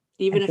it,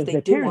 even if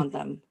they do want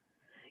them.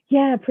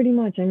 Yeah, pretty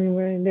much. I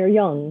mean, they're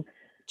young.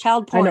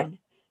 Child porn.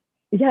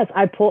 Yes,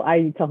 I tell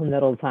him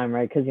that all the time,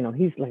 right? Because,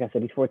 he's, like I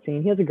said, he's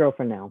 14. He has a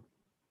girlfriend now.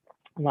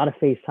 A lot of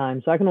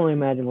FaceTime. So I can only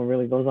imagine what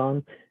really goes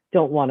on.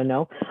 Don't want to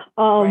know.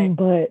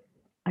 But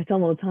I tell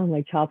him all the time,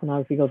 like, child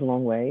pornography goes a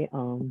long way.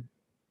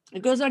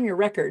 It goes on your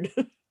record.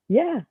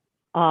 Yeah.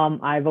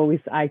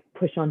 I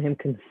push on him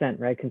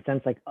consent, right?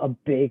 Consent's like a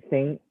big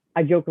thing.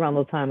 I joke around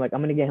all the time, like, I'm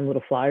going to get him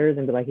little flyers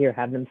and be like, here,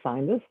 have them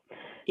sign this.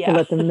 To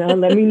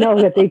let me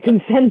know that they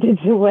consented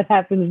to what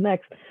happens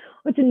next.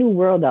 It's a new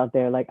world out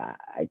there. Like,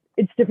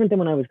 it's different than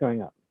when I was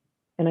growing up.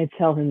 And I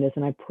tell him this,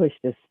 and I push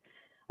this.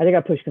 I think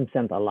I push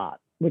consent a lot,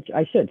 which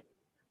I should.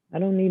 I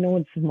don't need no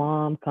one's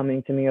mom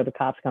coming to me or the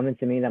cops coming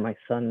to me that my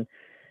son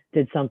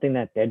did something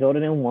that their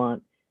daughter didn't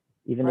want,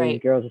 even though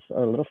these girls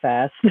are a little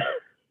fast.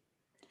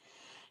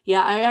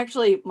 Yeah, I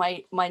actually,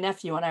 my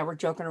nephew and I were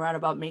joking around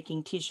about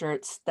making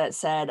T-shirts that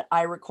said,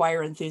 I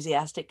require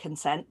enthusiastic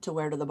consent to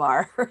wear to the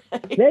bar.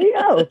 Right? There you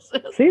go.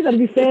 See, that'd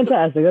be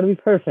fantastic. That'd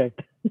be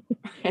perfect.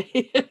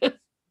 Right?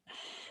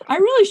 I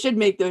really should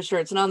make those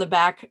shirts and on the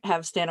back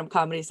have stand-up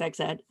comedy sex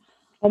ed.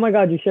 Oh my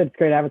God, you should. It's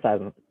great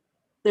advertisement.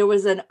 There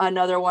was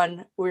another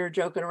one we were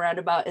joking around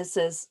about. It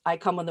says, I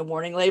come with a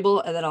warning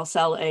label, and then I'll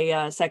sell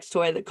a sex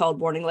toy that called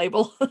warning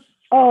label.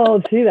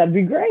 Oh, see, that'd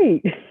be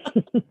great.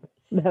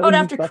 I would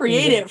have to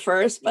create it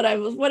first, but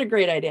what a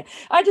great idea.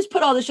 I just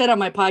put all the shit on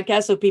my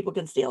podcast so people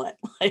can steal it.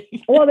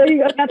 Well, there you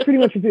go. That's pretty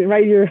much it,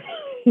 right? You're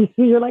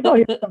like, oh,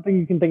 here's something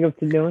you can think of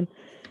to doing.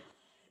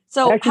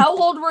 So how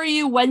old were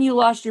you when you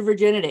lost your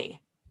virginity?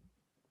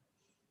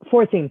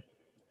 14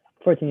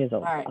 years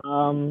old. All right.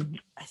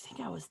 I think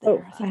I was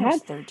there. I think I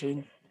was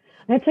 13.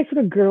 I had sex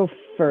with a girl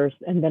first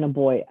and then a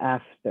boy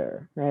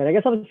after, right? I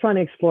guess I was trying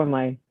to explore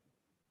to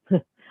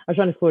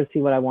see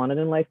what I wanted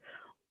in life.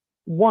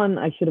 One,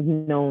 I should have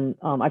known,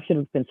 I should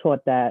have been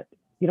taught that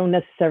you don't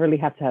necessarily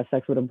have to have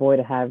sex with a boy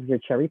to have your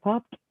cherry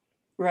popped.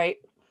 Right.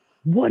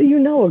 What do you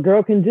know? A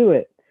girl can do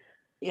it.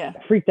 Yeah.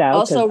 Freaked out.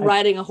 Also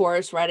riding a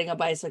horse, riding a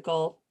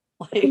bicycle.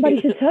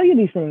 Somebody should tell you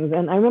these things.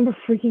 And I remember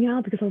freaking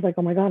out because I was like,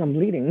 oh my God, I'm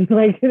bleeding.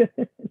 Like, do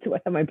I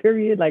have my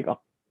period? Like, oh.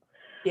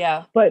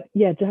 Yeah. But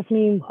yeah,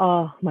 definitely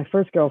my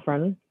first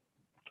girlfriend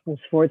was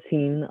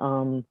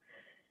 14.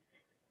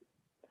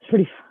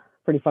 It's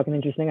pretty fucking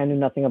interesting. I knew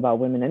nothing about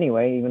women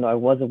anyway, even though I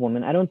was a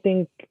woman. I don't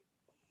think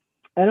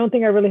I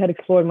really had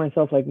explored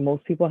myself like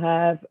most people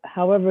have.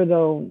 However,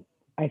 though,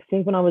 I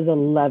think when I was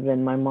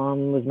 11, my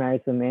mom was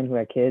married to a man who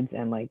had kids,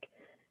 and like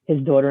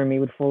his daughter and me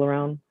would fool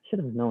around. Should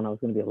have known I was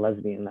going to be a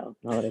lesbian though.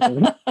 Now that I think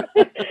about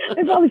it.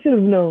 I probably should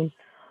have known.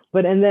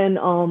 And then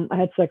I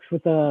had sex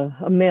with a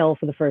male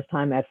for the first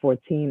time at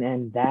 14,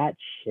 and that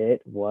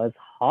shit was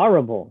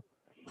horrible.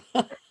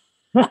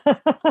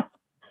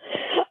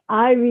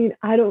 I mean,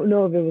 I don't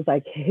know if it was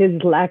like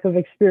his lack of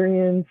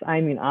experience.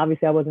 I mean,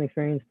 obviously I wasn't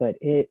experienced, but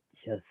it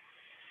just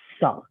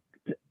sucked.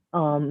 It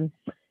was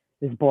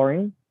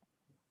boring.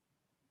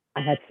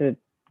 I had to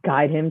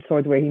guide him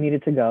towards where he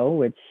needed to go,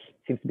 which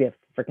seems to be a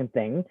freaking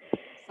thing.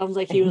 Sounds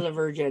like he was a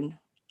virgin.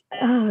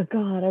 Oh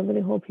God, I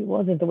really hope he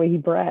wasn't, the way he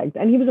bragged.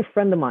 And he was a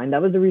friend of mine.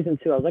 That was the reason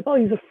too. I was like, oh,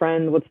 he's a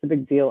friend. What's the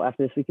big deal?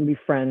 After this, we can be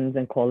friends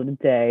and call it a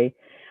day.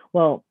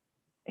 Well,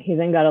 he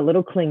then got a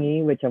little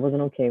clingy, which I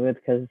wasn't okay with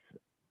because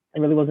I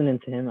really wasn't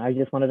into him. I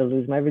just wanted to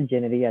lose my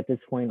virginity. At this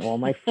point, all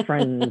my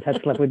friends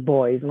had slept with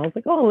boys. And I was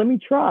like, oh, let me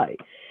try.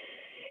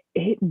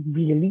 It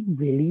really,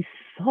 really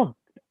sucked.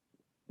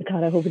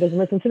 God, I hope he doesn't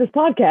listen to this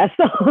podcast.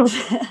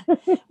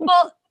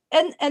 Well,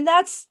 and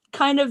that's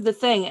kind of the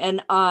thing.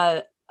 And,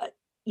 I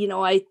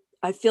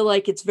feel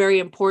like it's very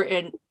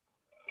important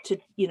to,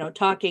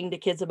 talking to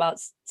kids about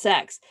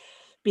sex,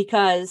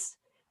 because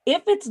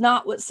if it's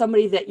not with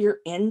somebody that you're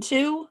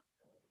into,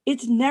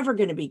 it's never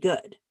going to be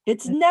good.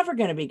 It's never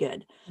going to be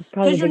good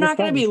because you're not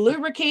going to be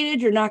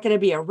lubricated. You're not going to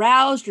be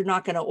aroused. You're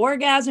not going to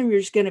orgasm. You're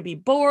just going to be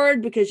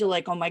bored because you're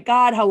like, oh my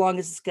God, how long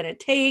is this going to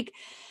take?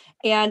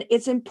 And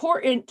it's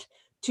important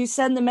to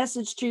send the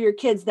message to your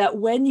kids that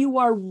when you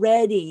are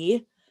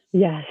ready,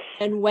 yes,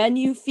 and when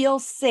you feel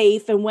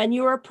safe and when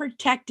you are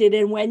protected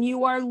and when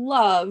you are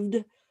loved,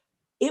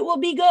 it will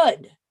be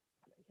good.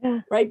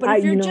 Yeah. Right. But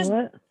if you're just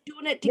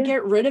doing it to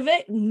get rid of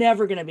it,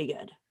 never going to be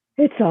good.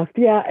 It sucked.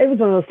 Yeah. It was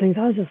one of those things.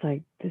 I was just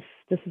like, this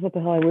is what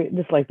the hell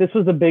this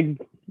was the big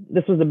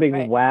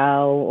right.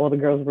 Wow. All the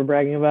girls were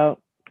bragging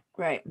about.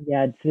 Right.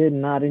 Yeah, did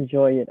not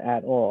enjoy it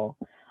at all.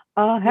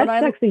 When Had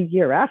sex a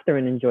year after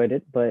and enjoyed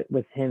it, but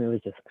with him, it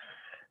was just.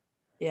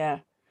 Yeah.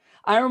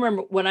 I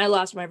remember when I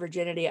lost my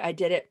virginity, I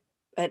did it.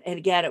 And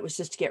again, it was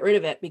just to get rid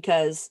of it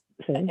because,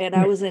 Same. and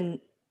it was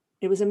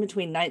in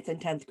between 9th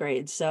and 10th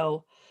grade.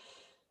 So,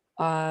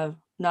 not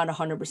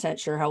 100%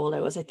 sure how old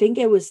I was. I think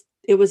it was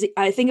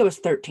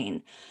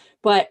 13,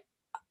 but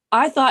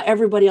I thought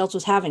everybody else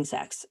was having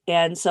sex.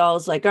 And so I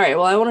was like, all right,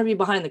 well, I want to be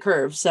behind the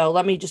curve. So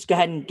let me just go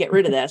ahead and get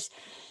rid of this.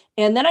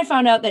 And then I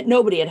found out that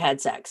nobody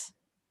had sex.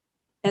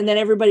 And then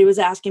everybody was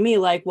asking me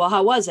like, well,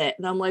 how was it?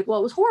 And I'm like, well,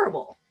 it was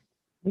horrible.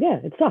 Yeah,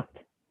 it sucked.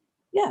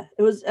 Yeah,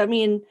 it was, I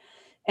mean,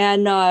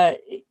 and I'm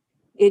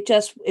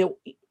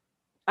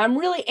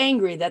really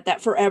angry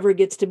that forever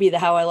gets to be the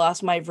how I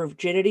lost my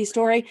virginity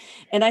story.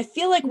 And I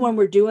feel like when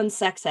we're doing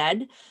sex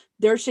ed,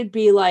 there should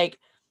be like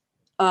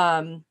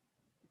some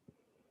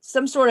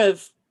sort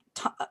of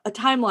a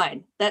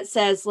timeline that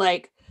says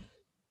like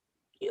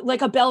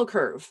a bell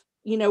curve,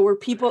 where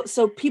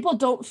people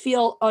don't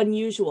feel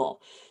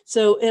unusual.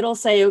 So it'll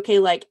say, okay,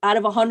 like out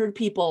of 100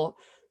 people,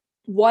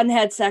 one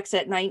had sex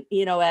at 9,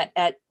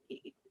 at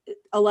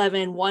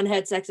 11, one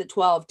had sex at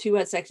 12, two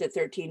had sex at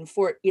 13,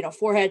 four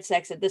had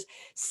sex at this,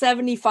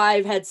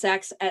 75 had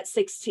sex at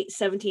 16,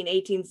 17,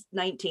 18,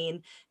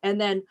 19, and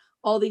then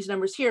all these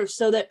numbers here,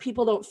 so that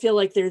people don't feel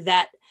like they're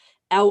that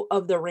out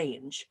of the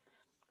range.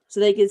 So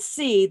they can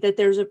see that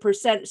there's a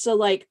percent. So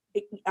like,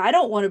 I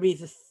don't want to be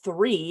the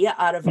 3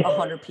 out of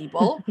 100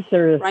 people,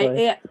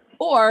 right?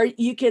 Or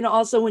you can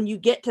also, when you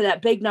get to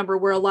that big number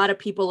where a lot of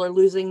people are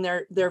losing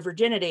their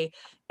virginity,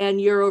 and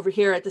you're over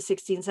here at the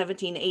 16,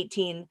 17,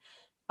 18,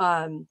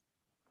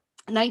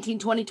 19,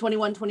 20,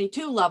 21,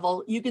 22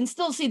 level, you can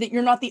still see that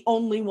you're not the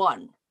only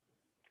one.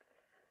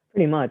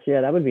 Pretty much,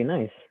 yeah, that would be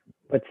nice.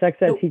 But sex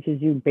ed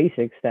teaches you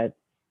basics that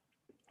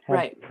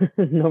have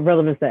no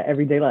relevance to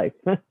everyday life.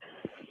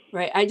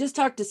 Right. I just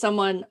talked to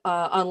someone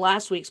on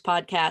last week's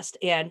podcast,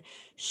 and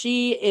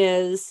she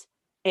is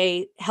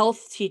a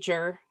health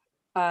teacher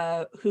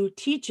who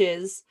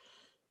teaches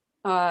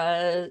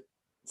how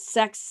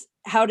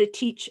to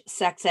teach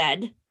sex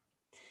ed.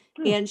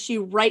 And she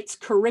writes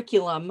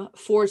curriculum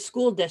for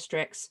school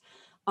districts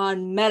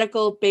on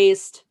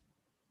medical-based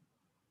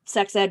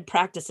sex ed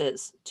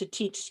practices to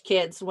teach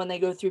kids when they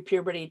go through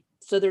puberty.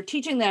 So they're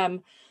teaching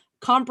them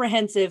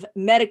comprehensive,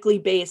 medically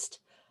based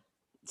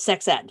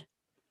sex ed.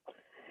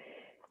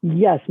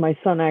 Yes, my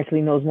son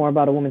actually knows more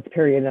about a woman's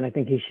period than I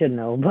think he should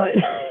know. But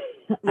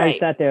I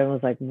sat there and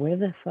was like, where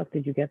the fuck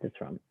did you get this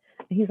from?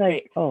 And he's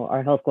like, oh,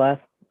 our health class.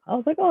 I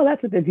was like, oh,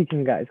 that's what they're teaching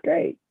you guys.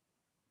 Great.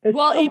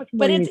 Well,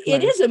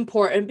 it is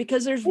important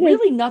because there's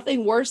really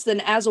nothing worse than,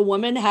 as a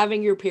woman,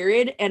 having your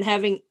period and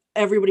having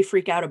everybody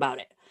freak out about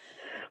it.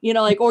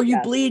 Or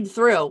you bleed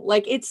through.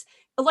 Like, it's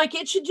like,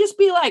 it should just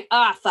be like,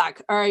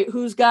 fuck. All right,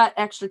 who's got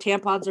extra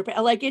tampons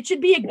or like, it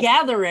should be a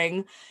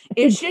gathering.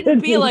 It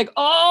shouldn't be like,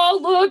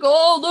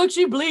 oh look,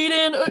 she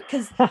bleeding.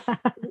 Because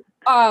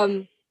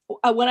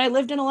when I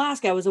lived in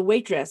Alaska, I was a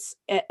waitress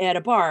at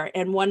a bar,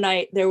 and one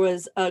night there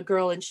was a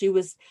girl, and she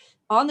was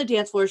on the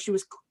dance floor. She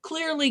was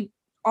clearly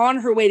on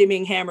her way to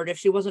being hammered, if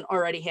she wasn't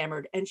already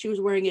hammered, and she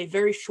was wearing a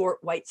very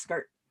short white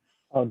skirt.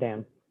 Oh,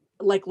 damn.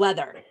 Like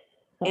leather.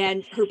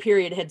 And her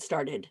period had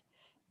started.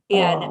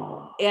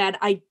 And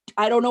I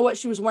don't know what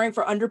she was wearing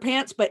for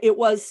underpants, but it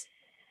was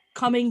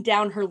coming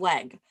down her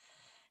leg.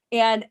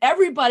 And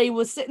everybody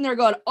was sitting there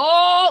going,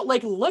 oh,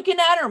 like looking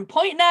at her and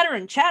pointing at her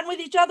and chatting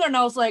with each other. And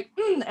I was like,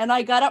 and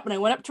I got up and I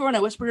went up to her and I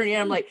whispered in her ear,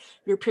 I'm like,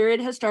 your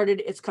period has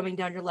started. It's coming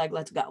down your leg.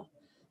 Let's go.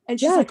 And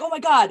she's like, oh my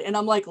God. And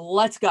I'm like,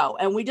 let's go.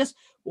 And we just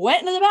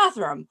went into the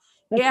bathroom.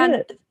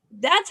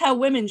 That's how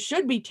women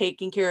should be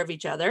taking care of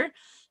each other.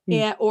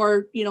 And,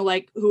 or,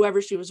 like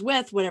whoever she was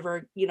with,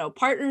 whatever,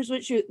 partners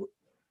with you,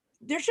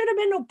 there should have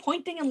been no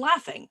pointing and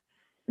laughing.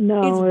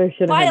 No, it's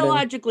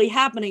biologically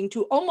happening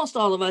to almost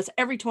all of us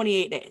every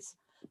 28 days.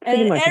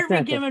 And at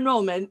every given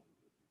moment,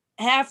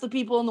 half the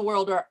people in the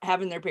world are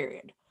having their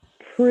period.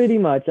 Pretty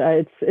much.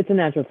 It's a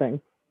natural thing.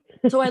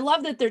 So I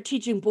love that they're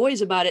teaching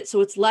boys about it.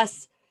 So it's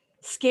less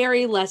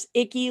scary, less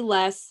icky,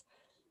 less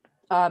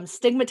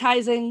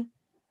stigmatizing.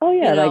 Oh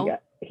yeah, like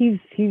he's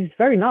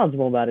very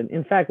knowledgeable about it.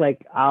 In fact,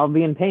 like I'll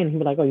be in pain. He'll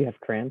be like, "Oh, you have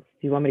cramps?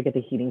 Do you want me to get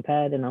the heating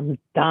pad?" And I'm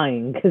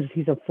dying because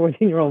he's a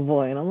 14-year-old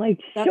boy, and I'm like,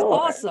 "Sure." That's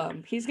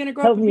awesome. He's gonna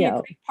grow up and be a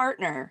great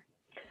partner.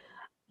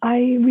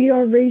 We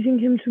are raising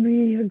him to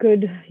be a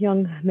good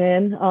young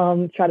man.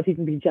 Try to teach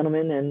him to be a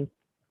gentleman,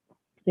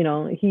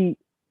 and he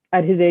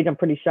at his age, I'm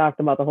pretty shocked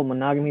about the whole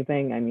monogamy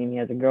thing. I mean, he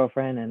has a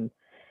girlfriend, and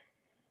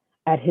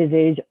at his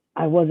age,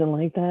 I wasn't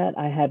like that.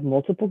 I had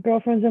multiple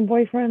girlfriends and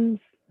boyfriends.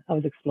 I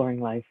was exploring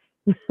life.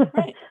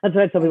 Right. That's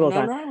what I tell people all the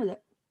time. Wrong with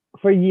it.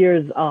 For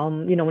years,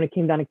 when it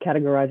came down to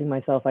categorizing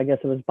myself, I guess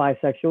it was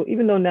bisexual,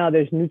 even though now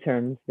there's new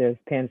terms. There's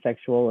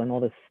pansexual and all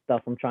this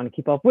stuff I'm trying to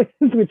keep up with,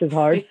 which is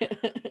hard.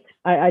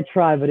 I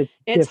try, but it's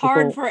difficult.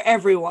 Hard for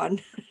everyone.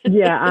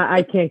 Yeah,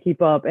 I can't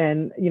keep up.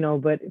 And,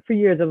 but for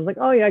years I was like,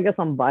 oh yeah, I guess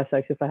I'm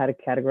bisexual if I had to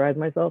categorize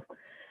myself.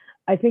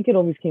 I think it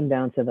always came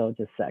down to, though,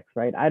 just sex,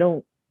 right? I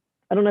don't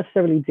I don't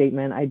necessarily date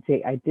men. I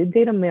did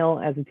date a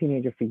male as a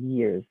teenager for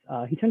years.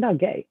 He turned out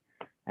gay,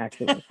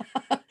 actually.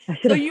 I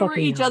should So have you were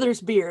fucking each known.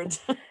 other's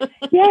beards.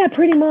 Yeah,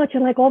 pretty much.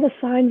 And like all the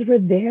signs were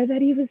there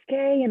that he was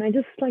gay, and I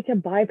just like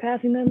kept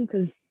bypassing them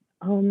because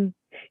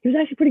he was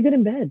actually pretty good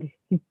in bed.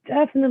 He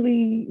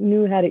definitely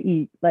knew how to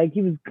eat. Like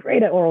he was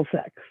great at oral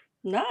sex.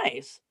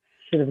 Nice.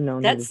 Should have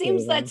known he was gay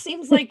That though.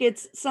 seems like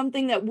it's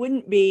something that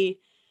wouldn't be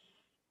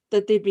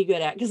that they'd be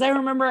good at. Because I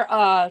remember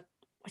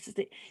what's his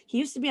name? He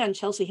used to be on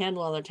Chelsea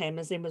Handler all the time.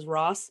 His name was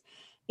Ross.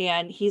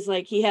 And he's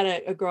like, he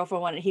had a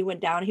girlfriend one and he went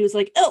down. He was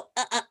like, oh,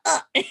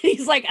 And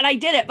he's like, and I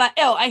did it, but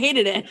I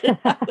hated it.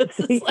 It's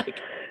just like,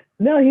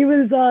 No, he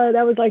was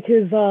that was like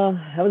his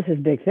that was his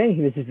big thing.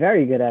 He was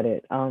very good at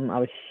it. I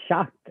was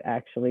shocked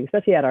actually,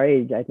 especially at our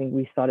age. I think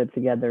we started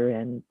together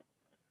and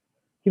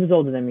he was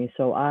older than me,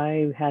 so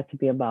I had to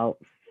be about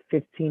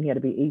 15, he had to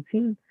be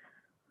 18.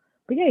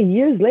 But yeah,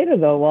 years later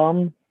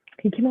though,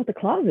 he came out the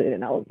closet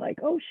and I was like,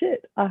 oh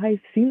shit, I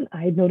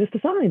had noticed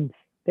the signs.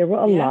 There were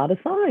a lot of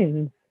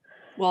signs.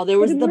 Well, there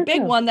But was it the worked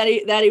big out. one that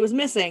he was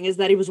missing is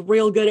that he was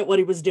real good at what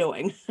he was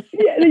doing.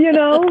 Yeah,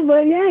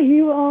 but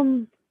yeah,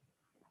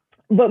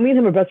 but me and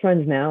him are best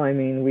friends now. I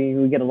mean,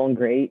 we get along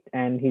great,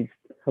 and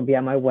he'll be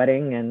at my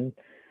wedding,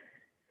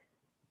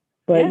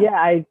 but yeah,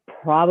 I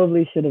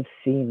probably should have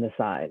seen the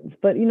signs.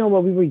 But you know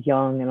what? We were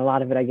young, and a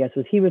lot of it, I guess,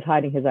 was he was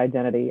hiding his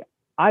identity.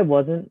 I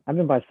wasn't. I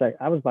was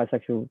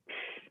bisexual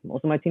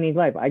most of my teenage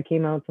life. I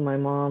came out to my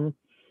mom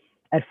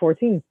at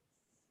 14.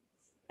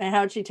 And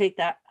how'd she take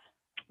that?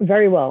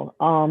 Very well.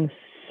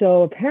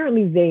 So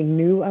apparently they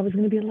knew I was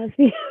going to be a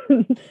lesbian.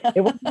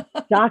 It wasn't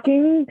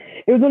shocking.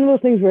 It was one of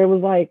those things where it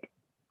was like,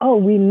 oh,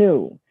 we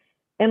knew.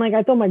 And like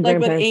I thought my Like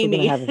with grandparents were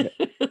Amy. gonna have it.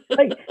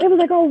 Like it was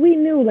like, oh, we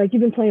knew. Like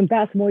you've been playing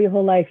basketball your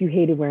whole life. You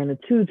hated wearing a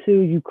tutu.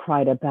 You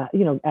cried at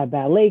at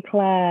ballet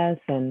class,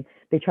 and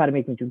they tried to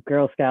make me do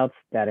Girl Scouts.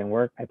 That didn't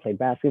work. I played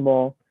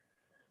basketball,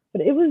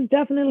 but it was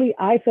definitely.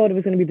 I thought it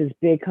was gonna be this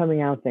big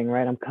coming out thing,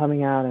 right? I'm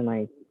coming out, and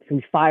like it's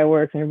gonna be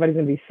fireworks, and everybody's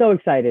gonna be so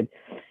excited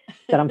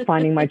that I'm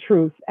finding my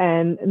truth.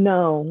 And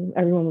no,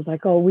 everyone was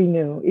like, oh, we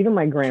knew. Even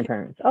my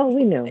grandparents. Oh,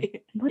 we knew.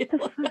 What the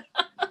fuck?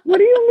 What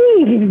do you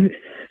mean?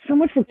 So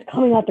much for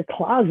coming out the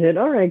closet.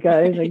 All right,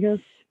 guys, I guess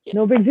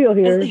no big deal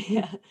here.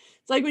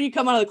 It's like when you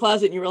come out of the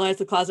closet and you realize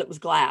the closet was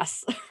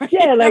glass. Right?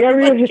 Yeah, like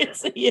everybody can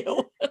see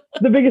you.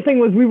 The biggest thing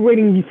was we were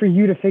waiting for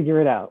you to figure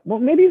it out. Well,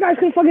 maybe you guys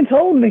could have fucking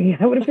told me.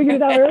 I would have figured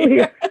it out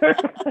earlier.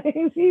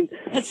 I mean,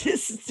 that's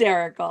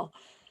hysterical.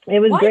 It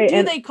was great.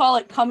 Why do they call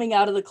it coming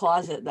out of the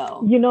closet,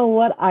 though? You know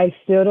what? I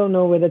still don't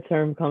know where the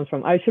term comes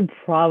from. I should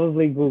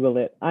probably Google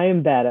it. I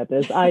am bad at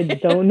this. I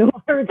don't know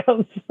where it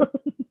comes from.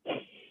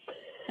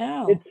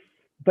 Oh.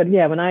 But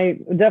yeah, when I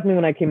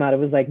came out, it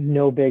was like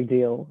no big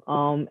deal.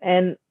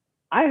 And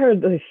I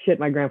heard the shit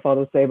my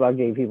grandfather would say about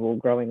gay people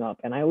growing up,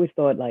 and I always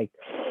thought like,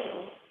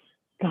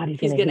 God,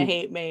 he's gonna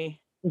hate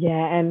me. Yeah,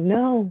 and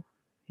no,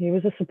 he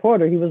was a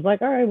supporter. He was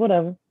like, all right,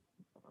 whatever.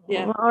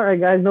 Yeah. All right,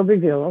 guys, no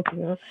big deal. Okay.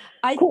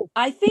 Yeah. Cool.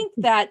 I think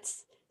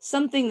that's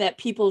something that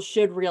people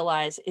should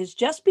realize is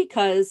just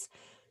because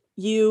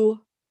you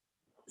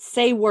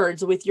say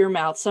words with your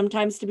mouth,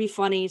 sometimes to be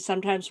funny,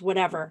 sometimes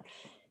whatever,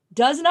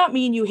 does not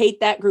mean you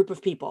hate that group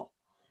of people.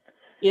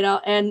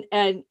 And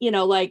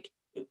like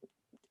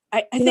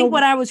I think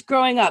when I was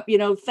growing up,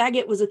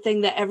 faggot was a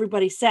thing that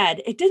everybody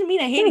said. It didn't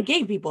mean I hated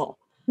gay people.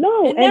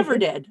 No, it never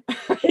did.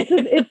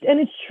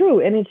 It's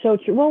true, and it's so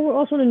true. Well, we're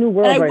also in a new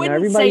world right now. I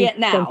wouldn't say it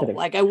now. Sensitive.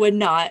 Like I would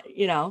not,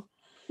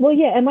 Well,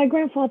 yeah, and my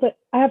grandfather,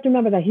 I have to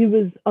remember that he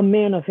was a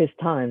man of his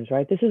times,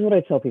 right? This is what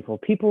I tell people.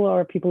 People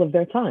are people of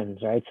their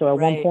times, right? So at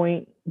one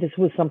point, this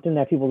was something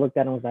that people looked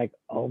at and was like,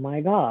 oh my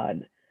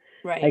God.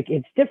 Right. Like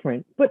it's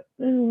different. But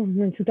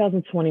we're in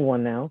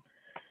 2021 now.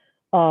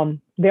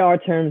 There are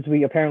terms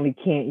we apparently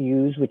can't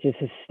use, which is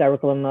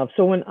hysterical enough.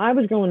 So when I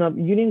was growing up,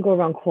 you didn't go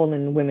around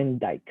calling women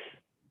dykes.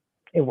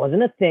 It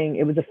wasn't a thing.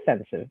 It was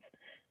offensive.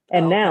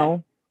 And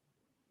now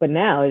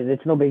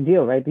it's no big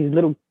deal, right?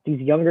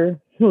 These younger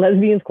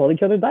lesbians call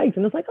each other dykes.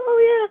 And it's like,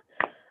 oh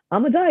yeah,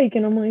 I'm a dyke.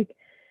 And I'm like,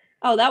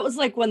 oh, that was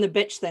like when the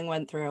bitch thing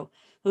went through.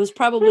 It was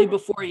probably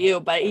before you,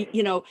 but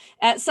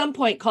at some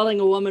point calling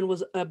a woman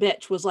was a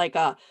bitch was like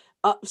a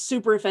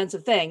super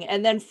offensive thing.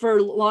 And then for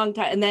a long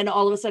time, and then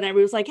all of a sudden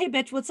everybody was like, hey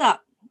bitch, what's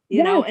up?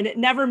 And it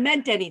never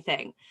meant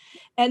anything.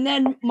 And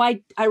then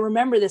I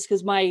remember this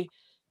because my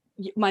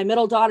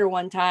middle daughter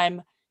one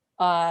time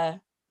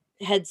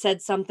had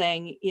said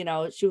something,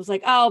 she was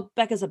like, oh,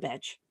 Becca's a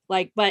bitch.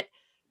 Like, but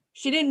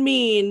she didn't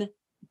mean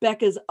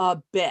Becca's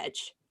a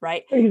bitch.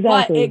 Right. Exactly.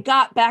 But it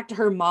got back to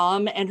her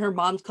mom, and her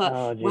mom's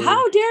called, well,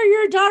 how dare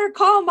your daughter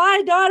call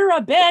my daughter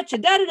a bitch?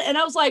 And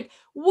I was like,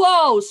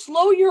 whoa,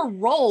 slow your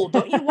roll.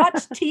 Don't you watch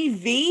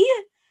TV?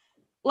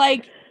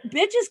 Like,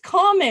 bitch is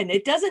common.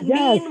 It doesn't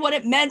mean what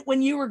it meant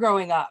when you were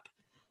growing up.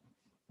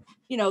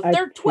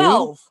 They're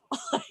 12,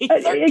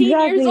 13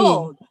 years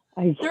old.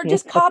 They're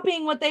just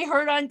copying what they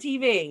heard on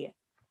TV.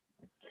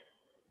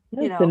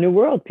 It's the new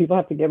world. People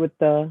have to get with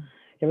the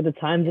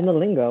times and the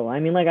lingo. I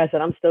mean, like I said,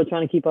 I'm still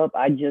trying to keep up.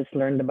 I just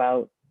learned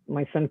about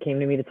my son came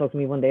to me to talk to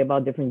me one day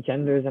about different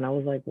genders, and I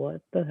was like,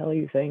 what the hell are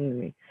you saying to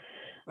me?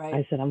 Right.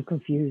 I said, I'm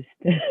confused.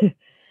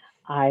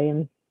 I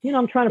am,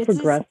 I'm trying to It's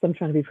progress. I'm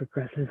trying to be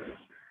progressive.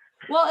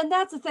 Well, and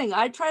that's the thing.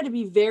 I try to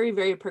be very,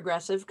 very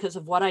progressive because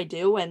of what I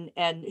do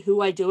and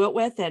who I do it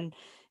with and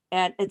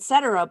et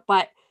cetera.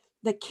 But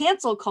the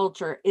cancel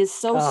culture is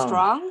so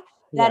strong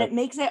that Yes. it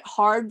makes it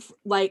hard.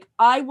 Like,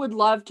 I would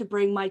love to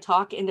bring my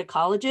talk into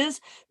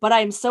colleges, but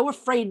I'm so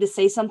afraid to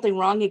say something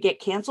wrong and get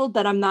canceled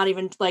that I'm not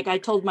even, like, I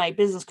told my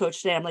business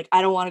coach today, I'm like,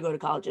 I don't want to go to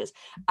colleges.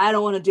 I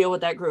don't want to deal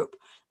with that group.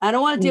 I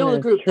don't want to deal with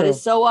a group that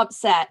is so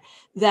upset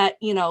that,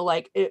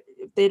 like,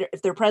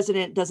 if their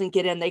president doesn't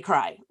get in, they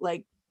cry.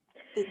 Like,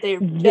 they're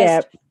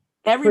just,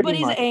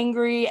 everybody's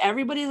angry,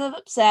 everybody's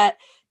upset.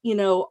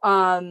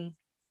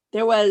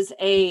 There was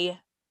a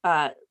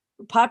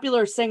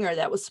popular singer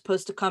that was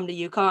supposed to come to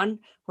UConn,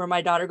 where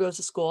my daughter goes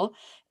to school,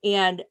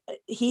 and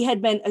he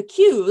had been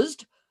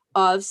accused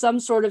of some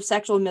sort of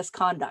sexual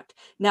misconduct.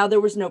 Now, there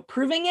was no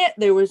proving it.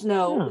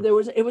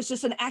 It was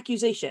just an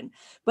accusation,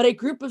 but a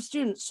group of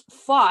students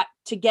fought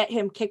to get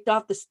him kicked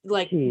off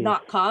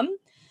not come.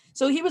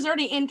 So he was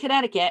already in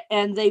Connecticut,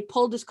 and they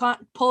pulled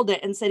it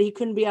and said he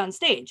couldn't be on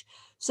stage.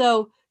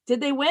 So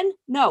did they win?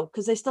 No,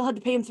 because they still had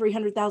to pay him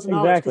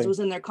 $300,000 because it was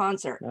in their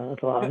concert. No,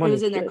 that's a lot of money. It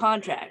was in their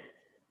contract.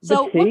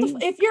 So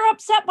if you're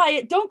upset by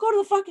it, don't go to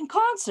the fucking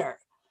concert.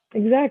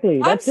 Exactly.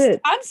 That's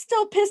it. I'm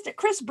still pissed at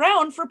Chris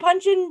Brown for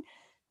punching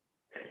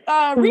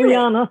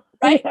Rihanna.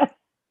 Right?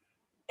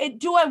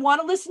 Do I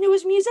want to listen to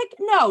his music?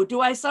 No.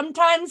 Do I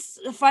sometimes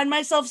find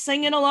myself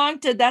singing along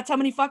to That's How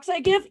Many Fucks I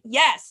Give?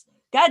 Yes.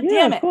 God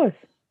damn it. Of course.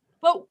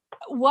 But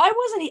why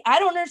wasn't he? I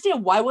don't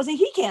understand. Why wasn't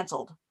he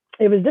canceled?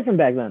 It was different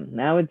back then.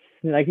 Now it's,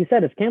 like you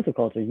said, it's cancel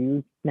culture.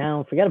 You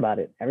now forget about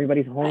it.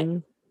 Everybody's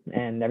home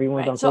and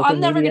everyone's on social media. So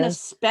I'm never going to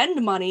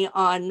spend money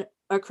on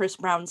a Chris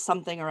Brown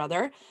something or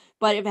other.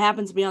 But if it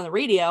happens to be on the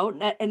radio,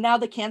 and now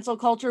the cancel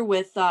culture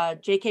with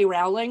J.K.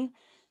 Rowling,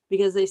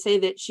 because they say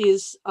that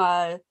she's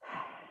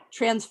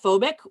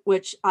transphobic,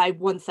 which I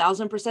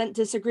 1000%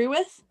 disagree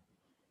with.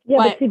 Yeah,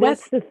 but see,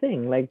 that's the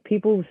thing. Like,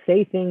 people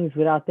say things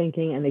without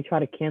thinking, and they try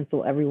to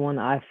cancel everyone.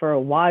 For a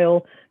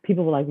while,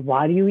 people were like,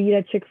 why do you eat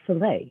at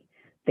Chick-fil-A?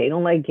 They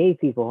don't like gay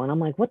people. And I'm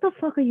like, what the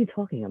fuck are you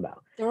talking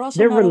about? They're not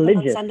religious.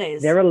 Open on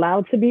Sundays. They're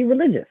allowed to be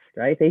religious,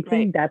 right? They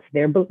think that's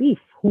their belief.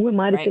 Who am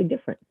I to say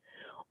different?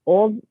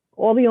 All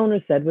the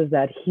owner said was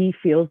that he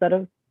feels that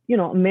a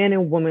man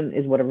and woman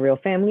is what a real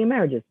family and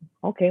marriage is.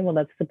 Okay, well,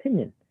 that's his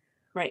opinion.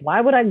 Right.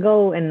 Why would I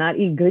go and not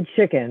eat good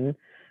chicken?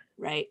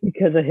 Right.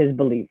 Because of his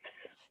beliefs.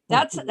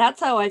 That's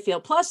how I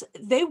feel. Plus,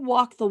 they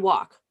walk the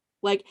walk.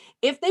 Like,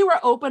 if they were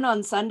open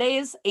on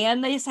Sundays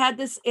and they had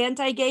this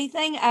anti-gay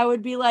thing, I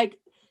would be like,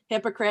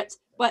 hypocrites.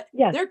 But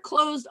they're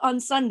closed on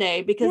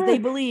Sunday because they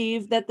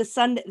believe that the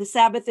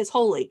Sabbath is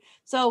holy.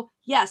 So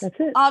yes,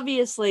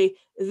 obviously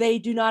they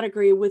do not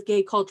agree with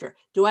gay culture.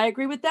 Do I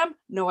agree with them?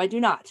 No, I do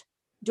not.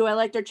 Do I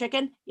like their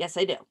chicken? Yes,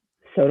 I do.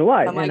 So do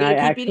I. Am I going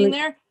to keep eating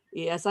there?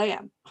 Yes, I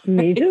am.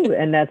 Me too.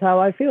 And that's how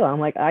I feel. I'm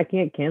like, I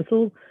can't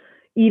cancel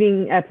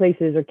eating at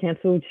places or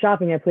cancel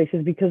shopping at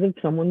places because of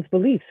someone's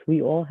beliefs.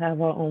 We all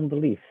have our own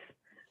beliefs.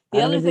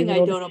 The other thing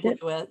I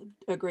don't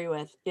agree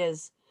with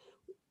is,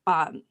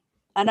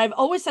 and I've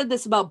always said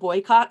this about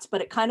boycotts,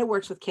 but it kind of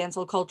works with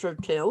cancel culture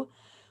too.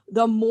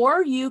 The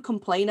more you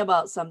complain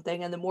about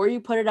something and the more you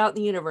put it out in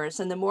the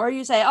universe and the more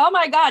you say, oh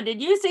my God, did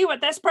you see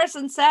what this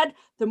person said?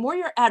 The more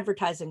you're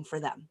advertising for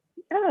them.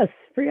 Yes,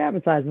 free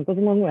advertising goes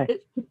a long way.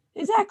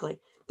 Exactly.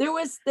 There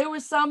was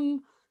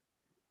some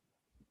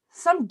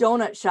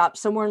donut shop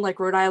somewhere in like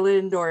Rhode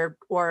Island or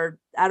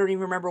I don't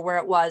even remember where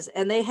it was.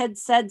 And they had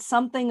said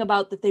something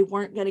about that they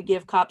weren't going to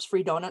give cops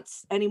free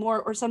donuts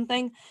anymore or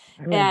something.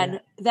 And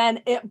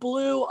then it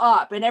blew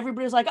up and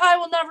everybody was like, I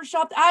will never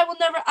shop. I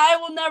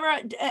will never.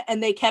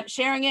 And they kept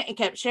sharing it and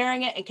kept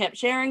sharing it and kept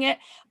sharing it.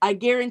 I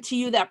guarantee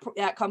you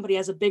that company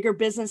has a bigger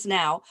business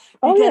now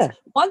because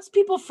once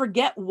people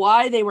forget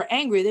why they were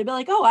angry, they'd be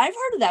like, oh, I've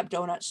heard of that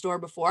donut store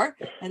before.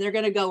 And they're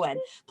going to go in.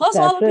 Plus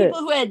all the people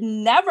who had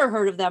never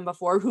heard of them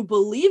before, who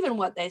believe in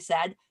what they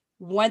said,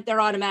 went there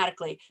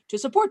automatically to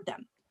support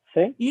them.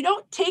 See? You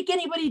don't take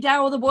anybody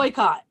down with a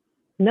boycott.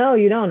 No,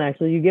 you don't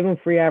actually. You give them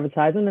free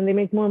advertising and they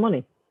make more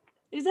money.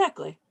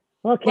 Exactly.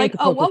 Well, like,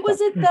 what was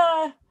it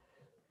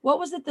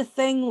the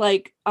thing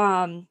like,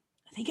 I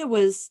think it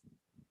was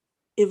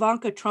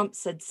Ivanka Trump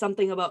said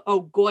something about,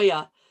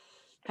 Goya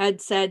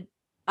had said,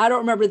 I don't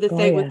remember the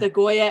thing with the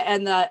Goya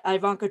and the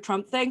Ivanka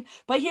Trump thing,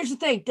 but here's the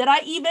thing. Did I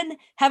even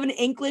have an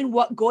inkling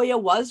what Goya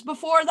was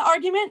before the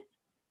argument?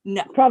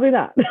 No. Probably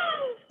not.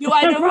 Do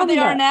I know who they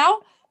are now?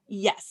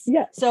 Yes.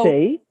 Yeah. So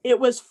it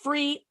was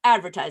free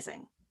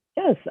advertising.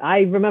 Yes. I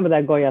remember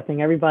that Goya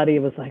thing. Everybody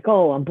was like,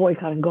 oh, I'm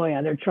boycotting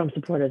Goya. They're Trump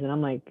supporters. And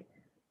I'm like,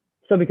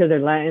 so because they're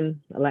a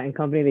Latin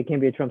company, they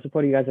can't be a Trump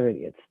supporter. You guys are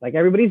idiots. Like,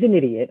 everybody's an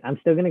idiot. I'm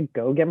still going to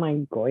go get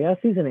my Goya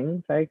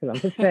seasoning, sorry, because I'm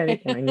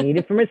Hispanic and I need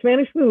it for my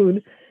Spanish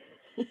food.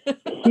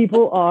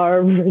 People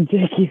are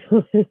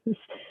ridiculous.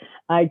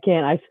 I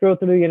scroll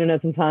through the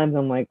internet sometimes.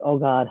 I'm like, oh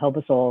God, help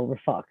us all. We're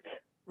fucked.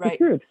 Right.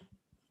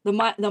 the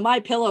My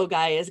Pillow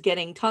guy is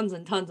getting tons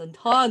and tons and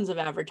tons of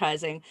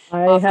advertising.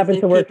 I off of happen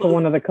the to work for people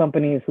one of the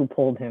companies who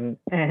pulled him,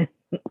 and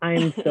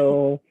I'm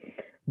so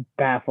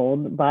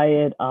baffled by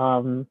it.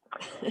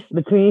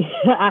 Between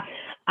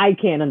I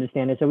can't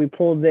understand it. So we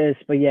pulled this,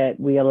 but yet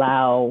we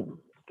allow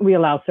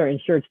certain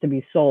shirts to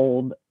be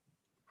sold.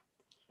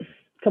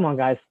 Come on,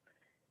 guys.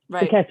 The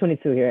right.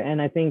 catch-22 here,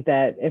 and I think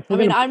that if I we're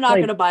mean, gonna I'm not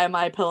play, going to buy a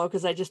My Pillow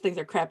because I just think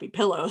they're crappy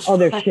pillows. oh,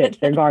 they're but- shit,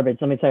 they're garbage.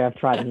 Let me tell you, I've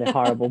tried them, they're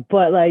horrible.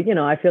 But like, you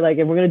know, I feel like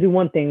if we're gonna do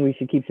one thing, we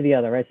should keep to the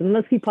other, right? So then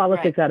let's keep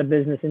politics out of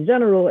business in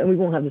general, and we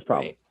won't have this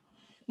problem. Right.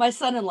 My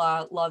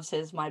son-in-law loves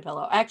his My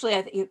Pillow. Actually,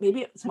 I think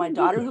maybe it's my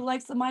daughter who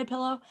likes the My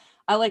Pillow.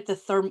 I like the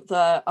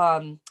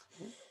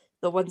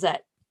ones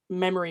that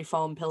memory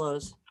foam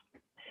pillows.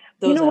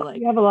 Those You know I what? like.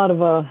 We have a lot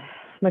of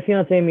my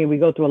fiance and me, we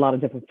go through a lot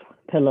of different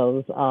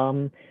pillows.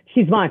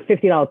 She's buying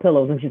 $50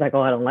 pillows, and she's like,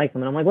 "Oh, I don't like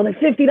them," and I'm like, "Well, they're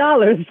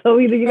 $50, so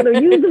either you're gonna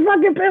use the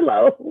fucking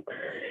pillow."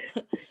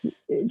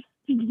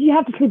 You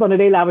have to sleep on it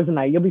 8 hours a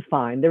night. You'll be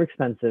fine. They're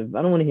expensive.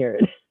 I don't want to hear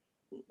it.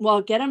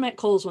 Well, get them at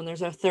Kohl's when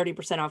there's a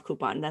 30% off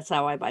coupon. That's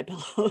how I buy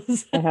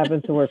pillows. I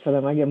happen to work for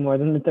them. I get more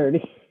than the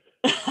 30.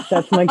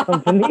 That's my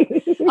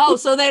company. Oh,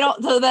 so they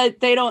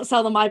don't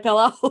sell the My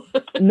Pillow.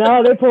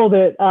 No, they pulled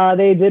it.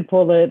 They did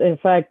pull it. In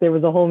fact, there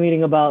was a whole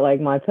meeting about like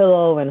My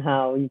Pillow and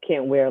how you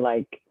can't wear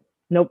like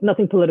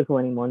nothing political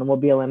anymore. No more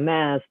BLM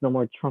masks. No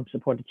more Trump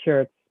supported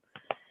shirts.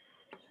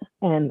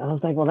 And I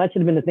was like, well, that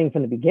should have been the thing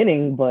from the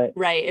beginning, but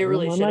Right, it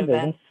really I'm on should my have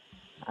business. been.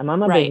 I'm on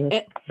my Right.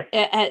 business.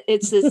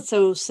 It's just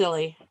so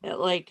silly.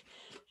 Like,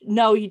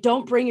 no, you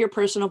don't bring your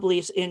personal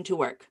beliefs into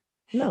work.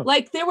 No.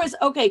 Like there was,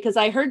 okay, because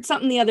I heard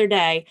something the other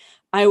day.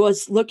 I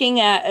was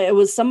looking at, it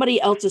was somebody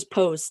else's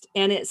post,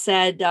 and it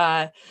said,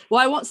 well,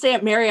 I won't stay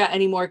at Marriott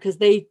anymore because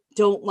they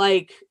don't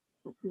like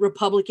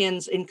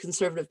Republicans and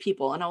conservative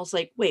people. And I was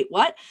like, wait,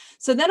 what?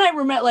 So then I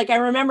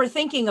remember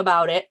thinking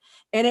about it,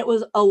 and it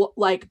was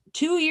like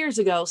 2 years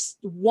ago,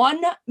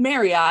 one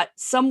Marriott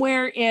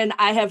somewhere in,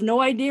 I have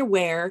no idea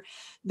where,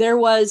 there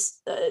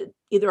was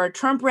either a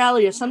Trump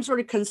rally or some sort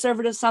of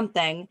conservative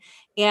something.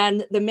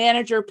 And the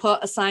manager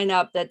put a sign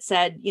up that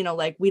said, you know,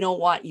 like, we don't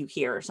want you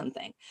here or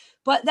something.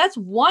 But that's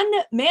one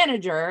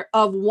manager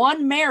of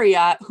one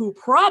Marriott who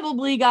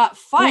probably got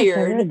fired. Yes,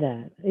 I read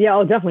that. Yeah,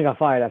 oh, definitely got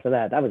fired after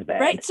that. That was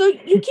bad. Right. So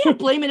you can't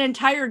blame an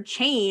entire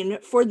chain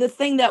for the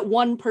thing that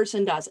one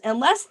person does,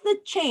 unless the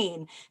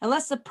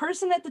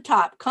person at the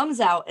top comes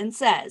out and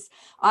says,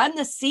 I'm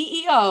the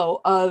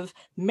CEO of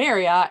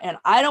Marriott and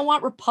I don't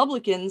want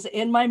Republicans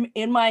in my,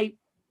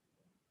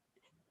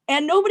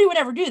 and nobody would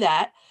ever do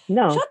that.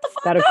 No, Shut the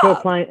fuck that'll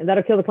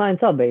up. kill the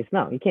clientele base.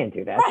 No, you can't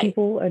do that. Right.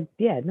 People are,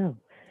 no.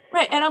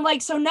 Right. And I'm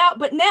like, so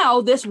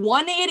now this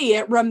one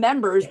idiot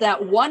remembers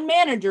that one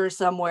manager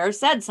somewhere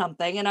said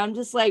something. And I'm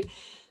just like,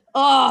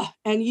 oh,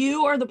 and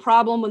you are the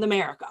problem with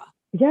America.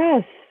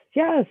 Yes.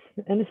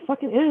 And it's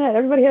fucking internet.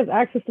 Everybody has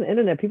access to the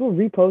internet. People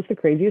repost the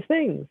craziest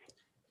things.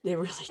 They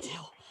really do.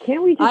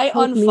 Can't we just I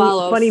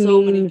unfollow funny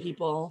so memes? many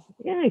people.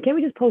 Yeah, can't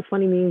we just post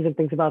funny memes and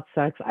things about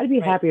sex? I'd be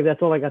happy if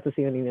that's all I got to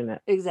see on the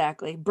internet.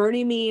 Exactly.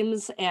 Bernie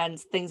memes and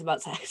things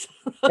about sex.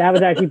 That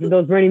was actually,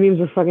 those Bernie memes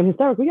were fucking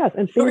hysterical. Yes,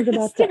 and things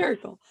about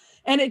hysterical.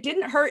 Sex. And it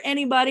didn't hurt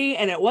anybody,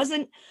 and it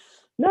wasn't.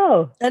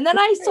 No. And then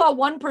I saw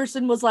one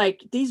person was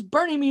like, these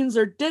Bernie memes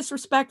are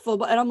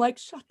disrespectful. And I'm like,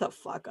 shut the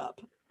fuck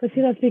up. But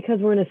see, that's because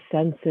we're in a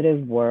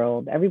sensitive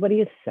world.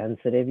 Everybody is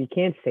sensitive. You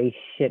can't say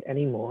shit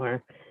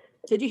anymore.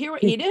 Did you hear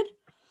what he did?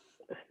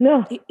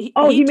 No.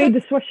 He made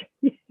the sweatshirt.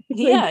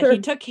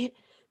 He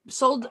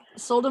sold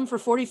them for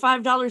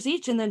 $45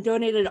 each and then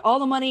donated all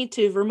the money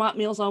to Vermont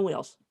Meals on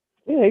Wheels.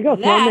 Yeah, there you go.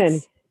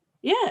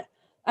 Yeah.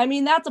 I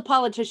mean, that's a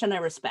politician I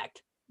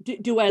respect.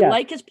 Do I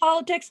like his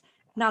politics?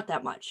 Not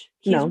that much.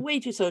 He's way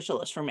too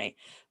socialist for me.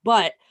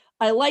 But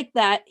I like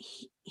that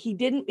he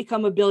didn't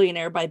become a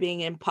billionaire by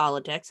being in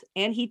politics,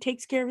 and he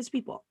takes care of his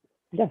people.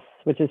 Yes,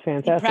 which is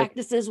fantastic. He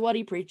practices what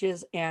he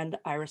preaches, and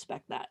I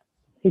respect that.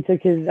 That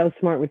was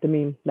smart with the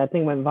meme. That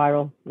thing went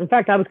viral. In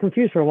fact, I was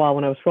confused for a while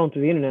when I was scrolling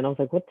through the internet. I was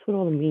like, what's with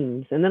all the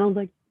memes? And then I was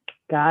like,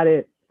 got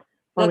it.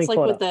 That's like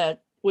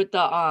with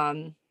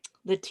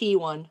the T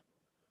one.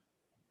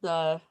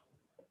 What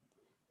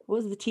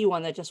was the T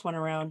one that just went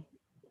around?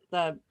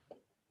 Where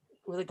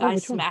the guy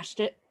smashed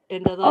it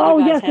into the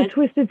other guy's head? The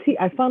Twisted T.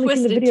 I finally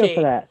seen the video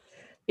for that.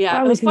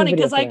 Yeah, it was funny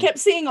because I kept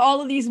seeing all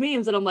of these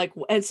memes and I'm like,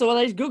 and so when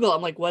I Google,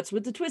 I'm like, what's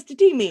with the Twisted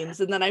T memes?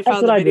 And then I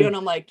found the video and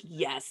I'm like,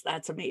 yes,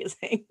 that's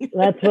amazing.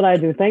 That's what I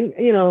do. Thank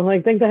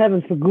the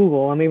heavens for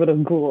Google. I'm able to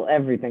Google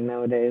everything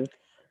nowadays.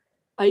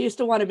 I used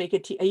to want to make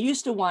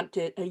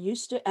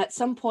at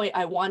some point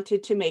I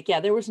wanted to make,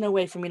 there was no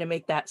way for me to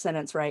make that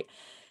sentence right.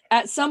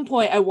 At some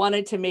point I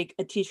wanted to make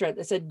a t-shirt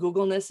that said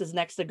Googleness is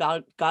next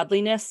to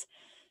godliness.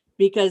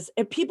 Because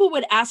if people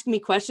would ask me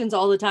questions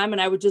all the time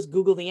and I would just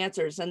Google the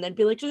answers and then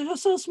be like, you're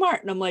so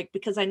smart. And I'm like,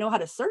 because I know how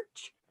to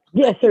search.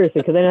 Yeah,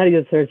 seriously, because I know how to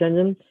use a search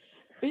engine.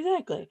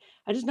 Exactly.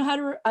 I just know how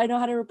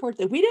to report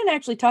that. We didn't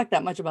actually talk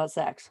that much about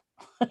sex.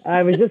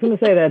 I was just going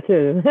to say that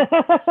too.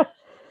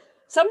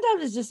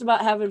 Sometimes it's just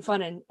about having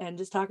fun and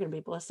just talking to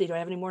people. Let's see. Do I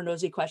have any more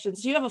nosy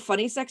questions? Do you have a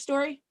funny sex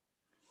story?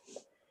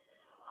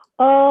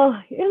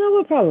 You know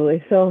what?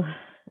 Probably. So,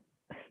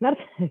 not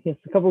yes,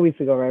 a couple of weeks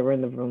ago, right? We're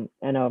in the room,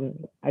 and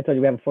I told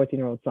you we have a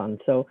 14-year-old son,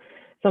 so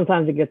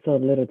sometimes it gets a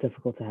little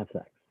difficult to have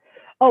sex.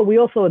 Oh, we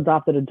also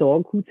adopted a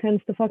dog who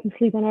tends to fucking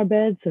sleep on our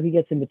bed, so he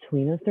gets in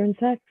between us during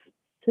sex.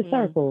 It's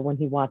hysterical when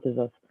he watches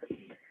us.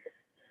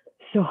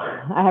 So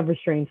I have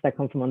restraints that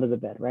come from under the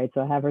bed, right?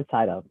 So I have her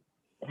tied up,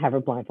 have her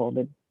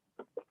blindfolded,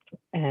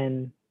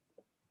 and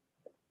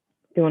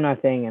doing our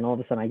thing, and all of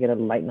a sudden I get a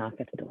light knock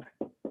at the door.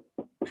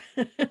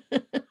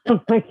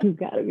 I'm like, you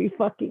gotta be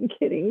fucking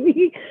kidding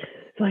me.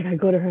 So like I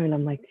go to her and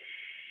I'm like,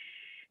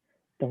 shh,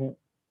 don't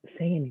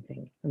say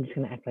anything. I'm just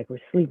gonna act like we're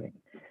sleeping.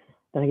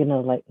 Then I get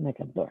another light knock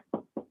at the door.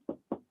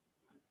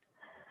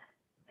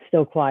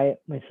 Still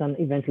quiet. My son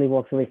eventually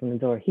walks away from the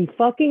door. He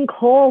fucking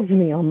calls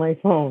me on my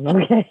phone,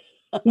 okay?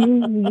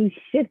 you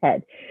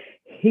shithead.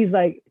 He's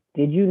like,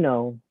 did you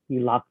know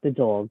you locked the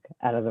dog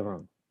out of the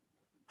room?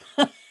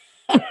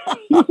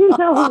 You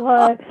know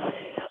what?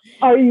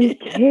 Are you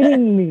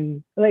kidding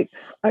me? Like,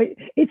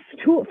 it's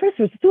first of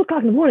all, it's 2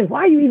 o'clock in the morning.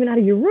 Why are you even out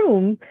of your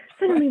room?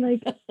 And I mean,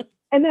 like,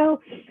 and now,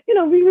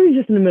 we're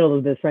just in the middle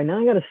of this right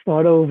now. I got to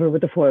start over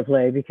with the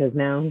foreplay because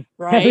now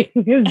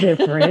everything is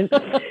different.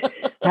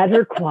 Had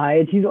her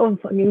quiet. She's all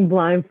fucking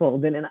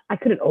blindfolded, and I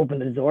couldn't open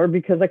the door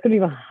because I couldn't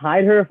even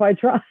hide her if I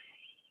tried.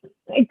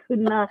 I could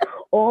not,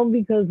 all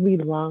because we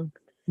locked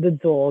the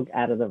dog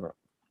out of the room.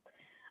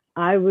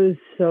 I was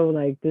so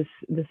like, this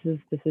is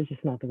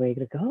just not the way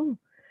to go.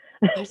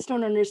 I just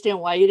don't understand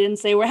why you didn't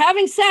say we're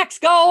having sex.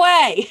 Go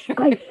away.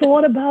 I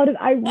thought about it.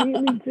 I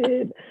really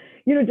did.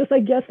 Just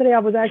like yesterday, I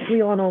was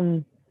actually on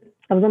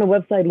a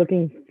website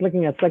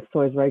looking at sex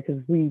toys, right?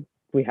 Because we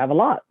have a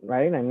lot,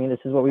 right? I mean, this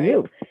is what we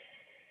do.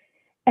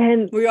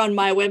 And we're on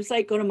my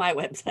website. Go to my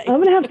website.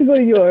 I'm gonna have to go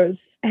to yours.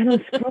 And I'm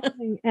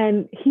scrolling,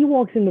 and he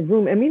walks in the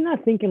room, and me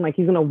not thinking like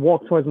he's gonna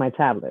walk towards my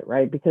tablet,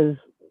 right? Because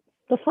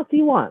the fuck do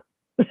you want,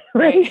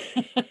 right?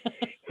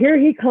 Here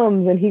he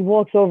comes, and he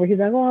walks over. He's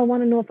like, "Oh, I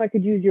want to know if I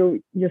could use your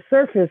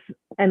Surface."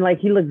 And like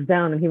he looks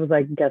down, and he was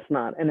like, "Guess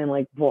not," and then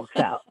like walks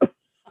out.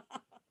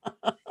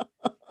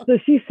 So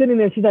she's sitting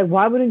there. She's like,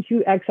 "Why wouldn't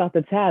you X out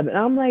the tab?" And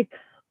I'm like,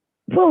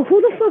 "Well,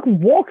 who the fuck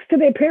walks to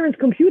their parents'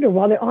 computer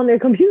while they're on their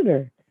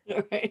computer?"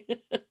 Right.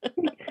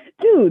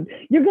 Dude,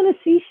 you're gonna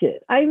see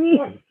shit. I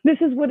mean, this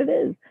is what it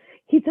is.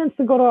 He tends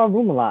to go to our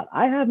room a lot.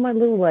 I have my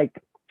little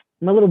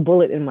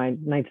bullet in my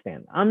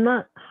nightstand. I'm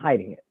not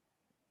hiding it.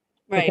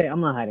 Right. Okay, I'm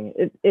not hiding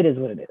it. It is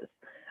what it is.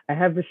 I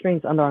have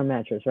restraints under our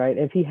mattress, right?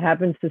 If he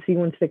happens to see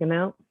one sticking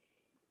out,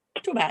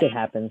 too bad. It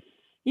happens.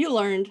 You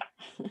learned.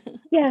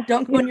 Yeah.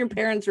 Don't go in your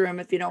parents' room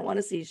if you don't want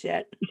to see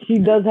shit. We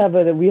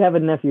have a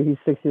nephew. He's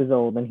 6 years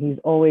old, and he's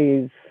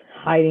always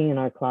hiding in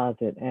our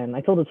closet. And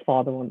I told his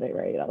father one day,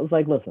 right? I was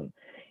like, listen,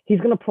 he's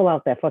gonna pull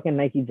out that fucking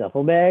Nike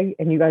duffel bag,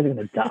 and you guys are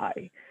gonna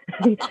die.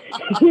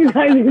 you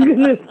guys are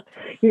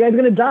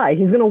gonna die.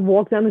 He's gonna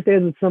walk down the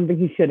stairs with something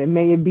he shouldn't.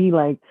 May it be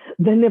like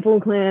the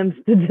nipple clamps,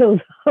 the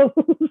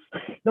dildos,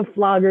 the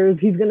floggers.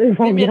 He's gonna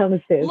walk down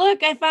the stairs.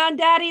 Look, I found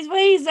Daddy's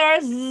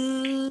razors.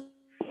 You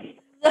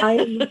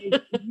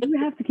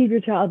have to keep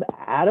your child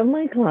out of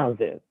my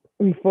closet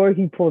before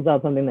he pulls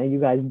out something that you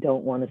guys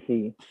don't want to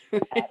see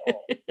at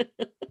all.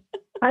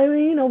 I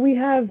mean, we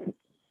have,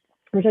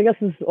 which I guess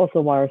is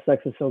also why our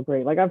sex is so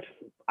great. Like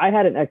I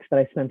had an ex that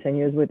I spent 10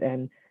 years with,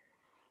 and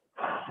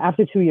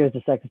after 2 years,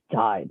 the sex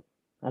died.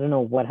 I don't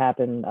know what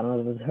happened. I don't know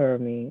if it was her or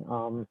me.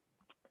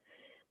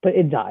 But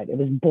it died. It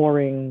was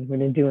boring. We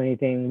didn't do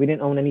anything. We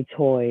didn't own any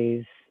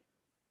toys.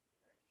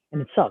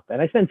 And it sucked.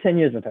 And I spent 10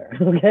 years with her,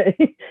 okay?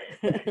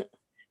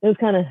 It was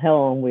kind of hell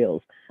on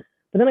wheels.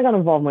 But then I got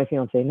involved with my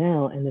fiance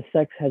now, and the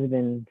sex has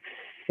been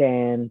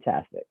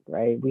fantastic,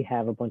 right? We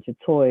have a bunch of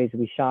toys.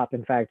 We shop.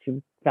 In fact,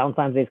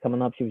 Valentine's Day is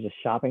coming up. She was just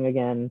shopping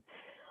again.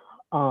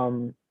 Yeah,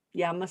 I'm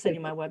gonna send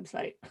you my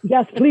website.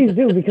 Yes, please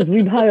do, because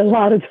we buy a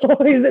lot of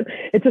toys.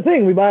 It's a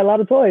thing. We buy a lot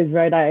of toys,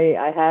 right?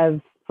 I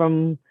have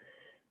from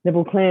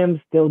nipple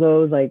clamps,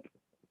 dildos. Like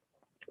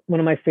one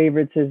of my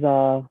favorites is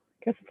I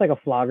guess it's like a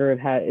flogger.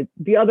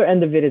 The other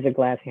end of it is a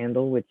glass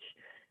handle, which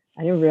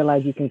I didn't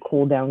realize you can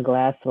cool down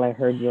glass till I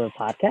heard your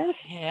podcast.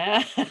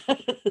 Yeah.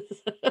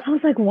 I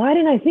was like, why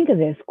didn't I think of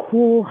this?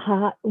 Cool,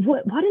 hot.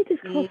 Why didn't this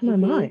cross my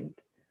mind?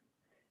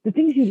 The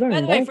things you learn.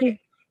 By the way,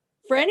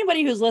 for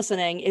anybody who's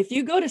listening, if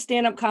you go to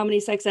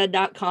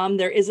standupcomedysexed.com,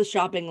 there is a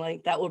shopping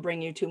link that will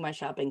bring you to my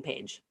shopping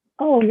page.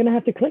 Oh, I'm going to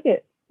have to click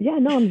it. Yeah,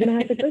 no, I'm going to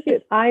have to click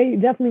it. I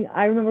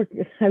remember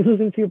I was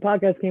listening to your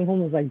podcast, came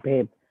home, was like,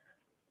 babe,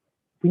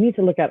 we need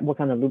to look at what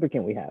kind of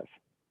lubricant we have.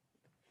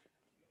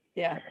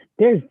 Yeah.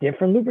 There's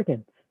different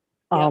lubricants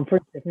for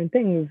different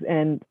things.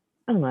 And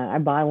I don't know, I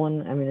buy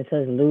one. I mean, it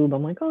says lube.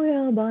 I'm like, oh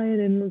yeah, I'll buy it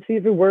and let's see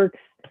if it works.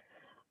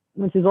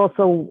 Which is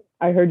also,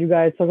 I heard you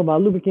guys talk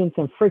about lubricants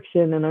and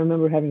friction. And I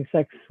remember having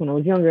sex when I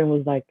was younger and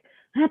was like,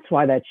 that's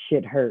why that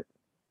shit hurt.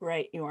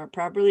 Right. You aren't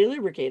properly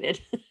lubricated.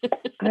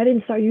 I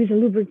didn't start using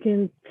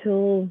lubricant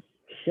till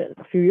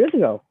a few years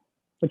ago,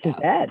 which is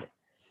bad.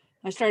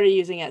 I started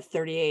using it at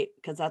 38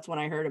 because that's when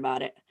I heard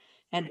about it.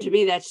 And to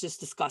me, that's just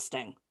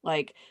disgusting.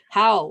 Like,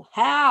 how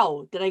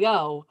did I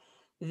go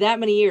that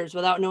mmany years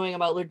without knowing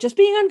about just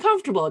being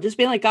uncomfortable, just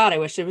being like, God, I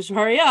wish it was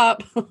hurry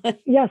up.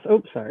 Yes.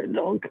 Oops, sorry,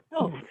 dog.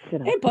 Oh,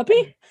 Sit hey, up.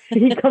 puppy.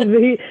 He comes.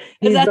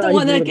 Is that the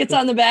one he's that gets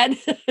on the bed?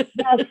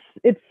 Yes,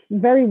 it's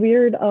very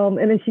weird. And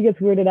then she gets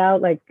weirded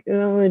out, like,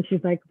 and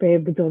she's like,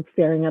 "Babe, the dog's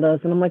staring at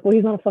us," and I'm like, "Well,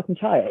 he's not a fucking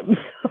child,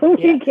 so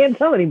Yeah. he can't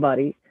tell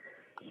anybody."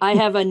 I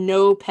have a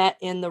no pet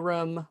in the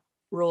room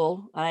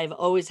rule. I've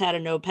always had a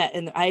no pet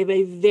I have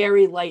a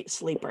very light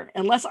sleeper,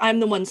 unless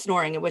I'm the one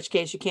snoring, in which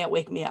case you can't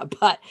wake me up.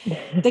 But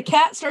the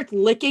cat starts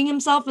licking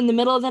himself in the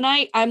middle of the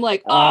night, I'm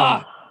like,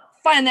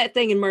 find that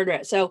thing and murder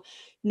it. So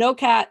no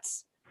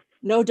cats,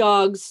 no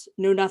dogs,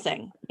 no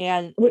nothing.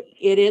 And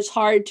it is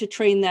hard to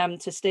train them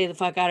to stay the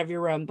fuck out of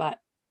your room, but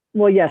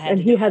well, yes, and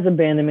he has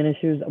abandonment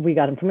issues. We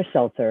got him from a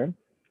shelter.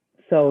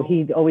 So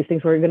he always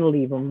thinks we're going to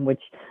leave him,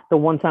 which the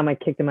one time I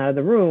kicked him out of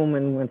the room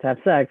and went to have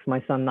sex,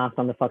 my son knocked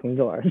on the fucking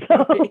door.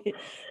 So.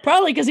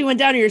 Probably because he went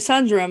down to your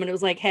son's room and it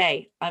was like,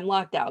 hey, I'm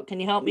locked out. Can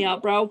you help me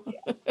out, bro?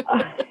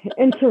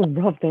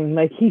 Interrupting.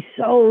 Like,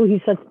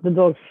 the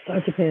dog's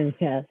such a pain in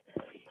the ass.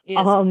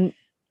 Yes.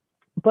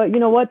 But you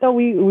know what, though?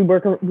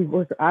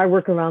 I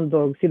work around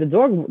dogs. See, the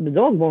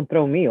dog won't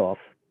throw me off.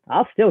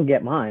 I'll still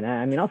get mine.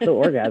 I mean, I'll still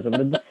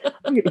orgasm.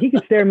 He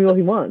can stare at me all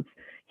he wants.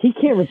 He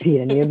can't repeat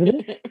any of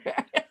this.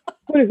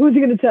 Who's he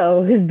going to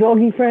tell? His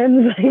doggy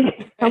friends?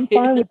 Like, I'm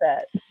fine with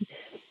that.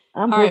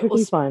 I'm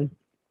perfectly fine.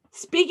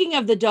 Speaking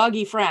of the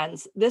doggy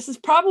friends, this is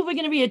probably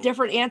going to be a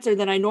different answer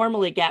than I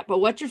normally get, but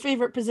what's your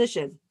favorite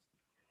position?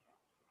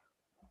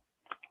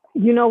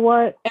 You know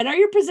what? And are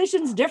your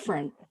positions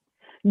different?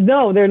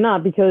 No, they're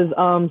not, because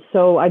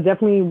so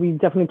we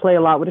definitely play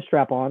a lot with a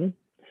strap on.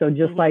 So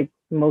just like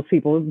most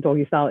people,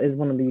 doggy style is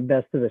one of the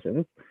best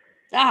positions.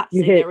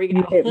 There we go.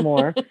 You hit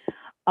more.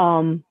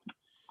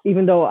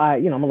 Even though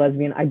I'm a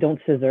lesbian, I don't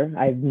scissor.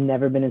 I've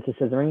never been into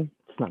scissoring.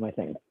 It's not my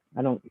thing.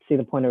 I don't see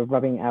the point of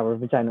rubbing our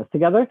vaginas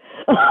together.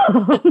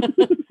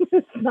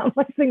 It's not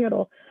my thing at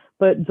all.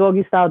 But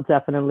doggy style,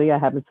 definitely. I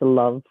happen to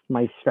love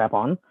my strap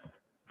on,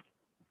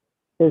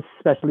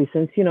 especially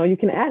since, you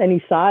can add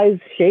any size,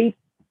 shape,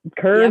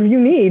 curve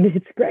you need.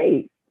 It's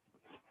great.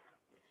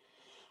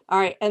 All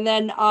right. And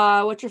then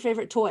what's your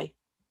favorite toy?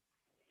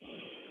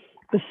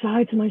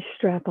 Besides my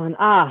strap on,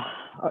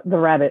 the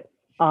rabbit.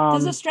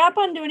 Does the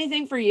strap-on do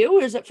anything for you,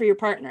 or is it for your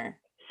partner?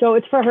 So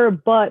it's for her,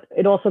 but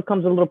it also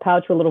comes with a little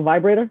pouch with a little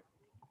vibrator.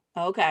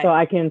 Okay. So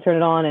I can turn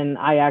it on, and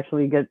I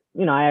actually get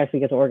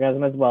to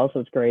orgasm as well. So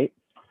it's great.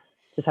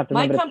 Just have to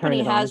remember to turn it on. My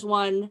company has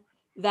one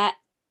that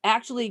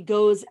actually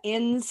goes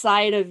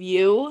inside of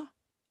you,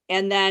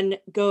 and then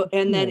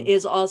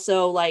is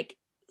also like,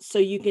 so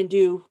you can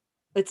do.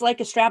 It's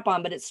like a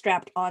strap-on, but it's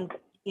strapped on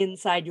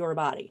inside your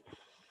body.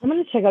 I'm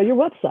gonna check out your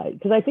website,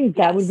 because I think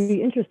that would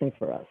be interesting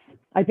for us.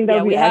 I think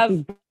that would be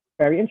actually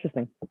very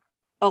interesting.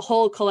 A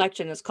whole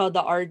collection. It's called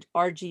the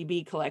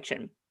RGB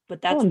collection,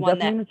 but that's one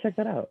that gonna check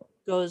that out.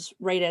 Goes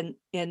right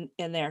in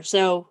there.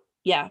 So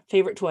yeah,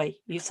 favorite toy.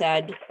 You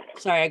said.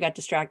 Sorry, I got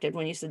distracted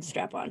when you said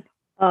strap on.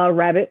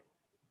 Rabbit.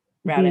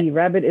 Rabbit. The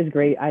rabbit is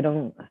great.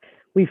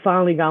 We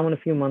finally got one a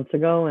few months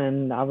ago,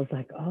 and I was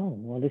like, oh,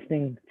 well, this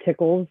thing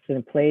tickles and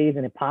it plays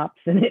and it pops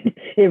and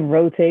it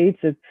rotates.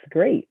 It's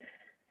great.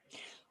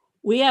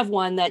 We have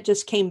one that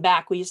just came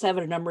back. We used to have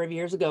it a number of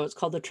years ago. It's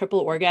called the triple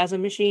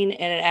orgasm machine,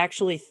 and it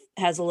actually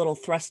has a little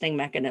thrusting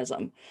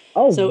mechanism.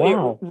 Oh, so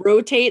wow. It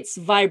rotates,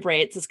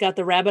 vibrates. It's got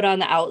the rabbit on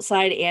the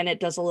outside, and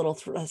it does a little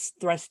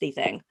thrusty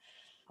thing.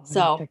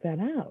 So check that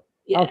out.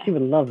 Yeah. Oh, she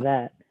would love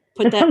that.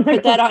 Put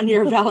that on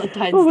your Valentine's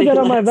Day put that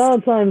on list. my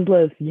Valentine's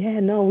list. Yeah,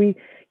 no,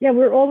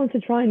 we're all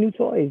into trying new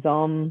toys.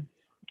 I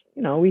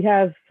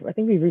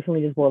think we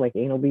recently just bought like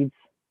anal beads.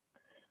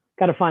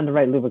 Got to find the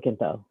right lubricant,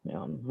 though.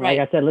 Like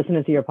I said,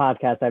 listening to your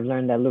podcast, I've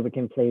learned that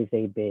lubricant plays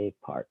a big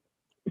part.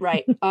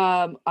 Right.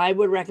 I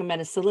would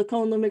recommend a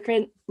silicone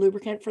lubricant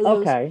for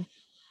those. Okay.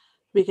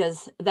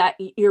 Because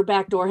your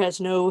back door has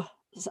no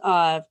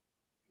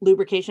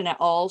lubrication at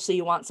all. So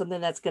you want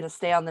something that's going to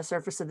stay on the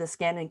surface of the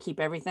skin and keep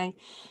everything.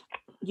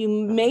 You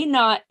may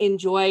not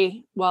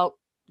enjoy,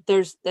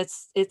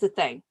 it's a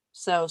thing.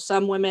 So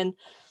some women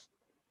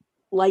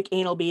like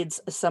anal beads,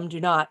 some do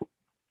not.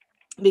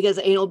 Because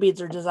anal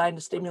beads are designed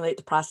to stimulate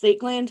the prostate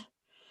gland,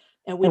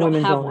 and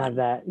women don't have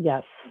that.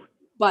 Yes,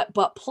 but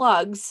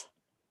plugs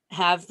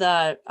have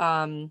the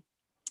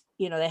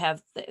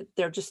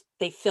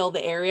they fill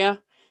the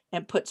area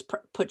and puts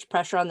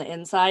pressure on the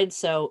inside,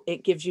 so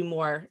it gives you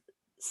more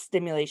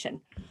stimulation.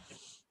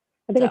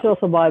 I think it's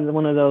also buy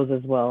one of those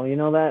as well. You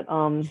know that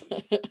I'm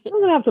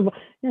gonna have to.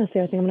 I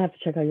think I'm gonna have to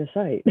check out your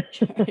site.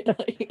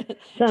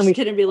 It's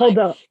gonna be like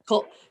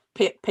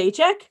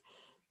paycheck.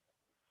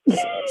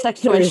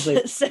 Sex toy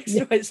store.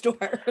 Seriously,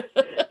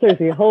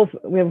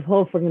 we have a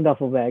whole freaking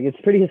duffel bag.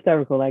 It's pretty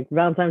hysterical. Like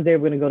Valentine's Day,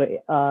 we're gonna go to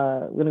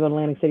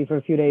Atlantic City for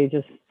a few days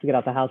just to get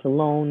out the house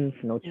alone.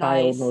 No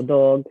child, no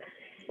dog.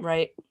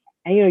 Right.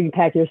 And you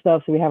pack your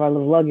stuff, so we have our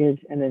little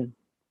luggage, and then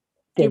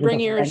do you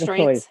bring your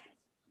restraints?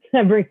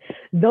 I bring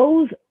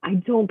those. I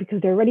don't, because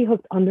they're already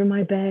hooked under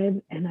my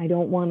bed, and I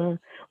don't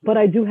wanna. But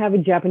I do have a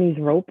Japanese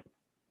rope,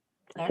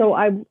 so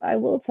I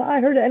will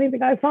tie her to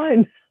anything I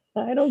find.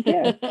 I don't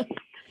care.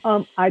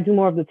 I do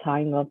more of the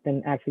tying up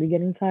than actually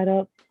getting tied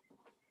up.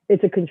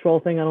 It's a control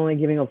thing. I don't like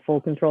giving up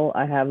full control.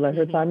 I have let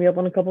her tie me up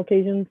on a couple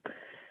occasions,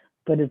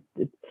 but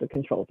it's a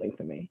control thing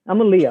for me. I'm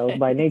a Leo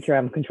by nature.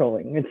 I'm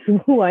controlling.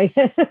 It's who I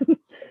am.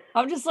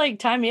 I'm just like,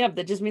 tie me up.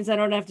 That just means I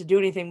don't have to do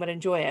anything but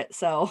enjoy it.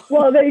 So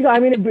Well, there you go. I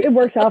mean, it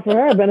works out for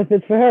her.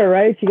 Benefits for her,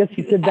 right? She gets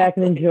to sit back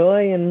and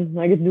enjoy, and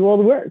I get to do all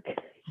the work.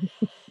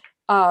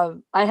 I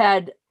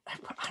had,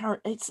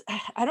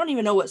 I don't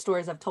even know what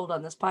stories I've told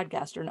on this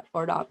podcast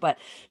or not, but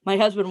my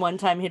husband, one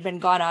time he'd been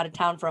gone out of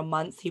town for a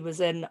month. He was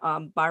in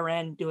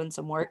Bahrain doing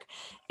some work,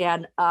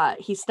 and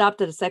he stopped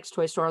at a sex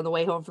toy store on the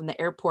way home from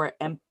the airport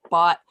and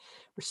bought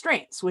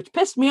restraints, which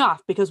pissed me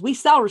off because we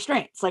sell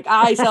restraints. Like,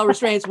 I sell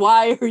restraints.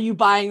 Why are you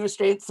buying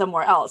restraints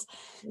somewhere else?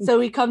 So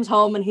he comes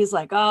home and he's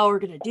like, oh, we're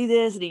going to do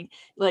this. And he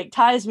like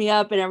ties me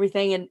up and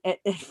everything. And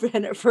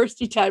at first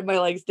he tied my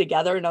legs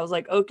together and I was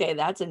like, okay,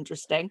 that's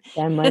interesting.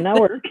 That might not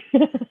work.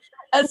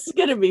 That's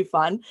going to be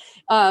fun.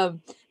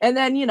 And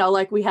then,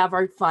 like we have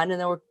our fun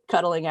and then we're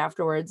cuddling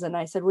afterwards. And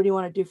I said, what do you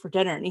want to do for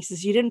dinner? And he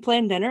says, you didn't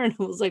plan dinner? And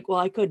I was like, well,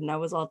 I couldn't. I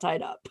was all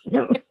tied up. See,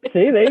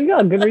 there you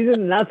go. Good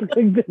reason not to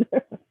cook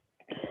dinner.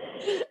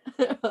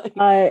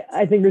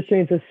 I think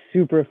restraints are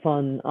super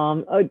fun.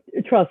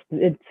 Trust,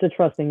 it's a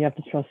trust thing. You have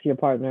to trust your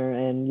partner,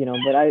 and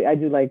but I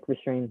do like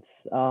restraints.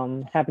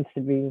 Happens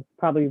to be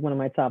probably one of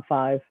my top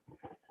 5.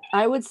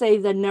 I would say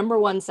the number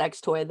one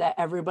sex toy that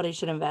everybody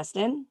should invest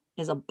in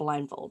is a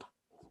blindfold.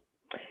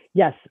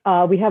 Yes,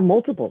 we have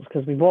multiples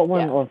because we bought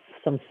one off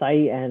some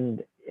site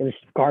and it was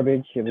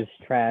garbage. It was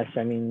trash.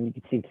 I mean, you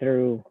could see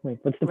through. Like,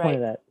 what's the point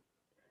of that?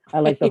 I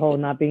like the whole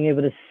not being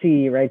able to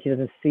see. Right? She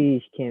doesn't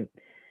see. She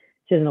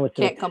doesn't know what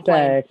to expect.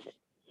 Complain.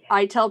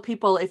 I tell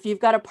people, if you've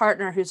got a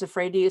partner who's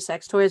afraid to use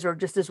sex toys or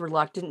just is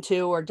reluctant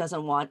to or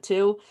doesn't want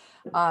to,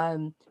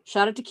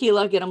 shot of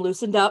tequila, get them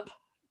loosened up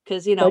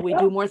because, we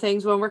do more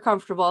things when we're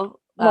comfortable.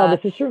 This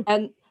is true.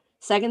 And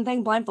second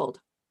thing, blindfold.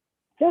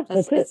 Yeah,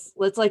 that's it.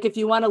 It's like if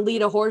you want to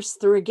lead a horse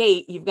through a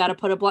gate, you've got to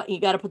put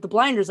the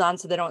blinders on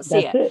so they don't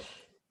see it.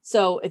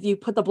 So if you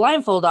put the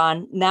blindfold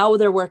on, now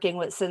they're working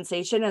with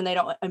sensation and they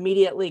don't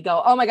immediately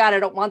go, oh my God, I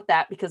don't want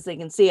that, because they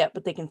can see it,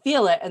 but they can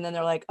feel it. And then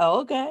they're like,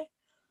 oh, okay,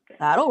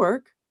 that'll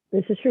work.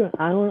 This is true.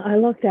 I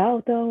lucked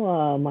out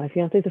though. My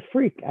fiance's a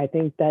freak. I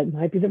think that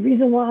might be the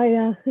reason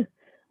why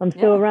I'm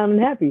still around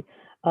and happy.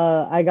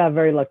 I got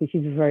very lucky.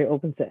 She's very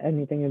open to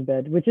anything in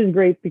bed, which is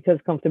great because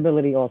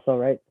comfortability also,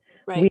 right?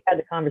 Right. We had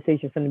the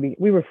conversation from the beginning.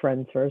 We were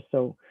friends first,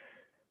 so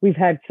we've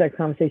had sex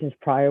conversations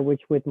prior,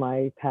 which with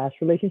my past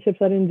relationships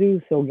I didn't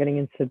do. So getting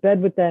into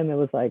bed with them, it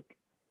was like,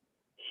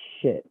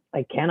 shit.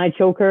 Like, can I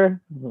choke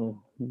her?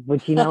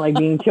 Would she not like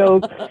being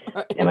choked?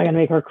 Am I gonna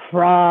make her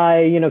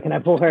cry? Can I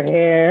pull her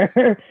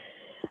hair?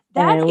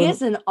 That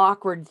is an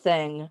awkward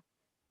thing.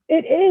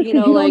 It is,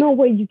 because you don't know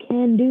what you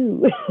can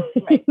do.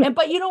 Right.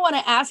 But you don't want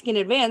to ask in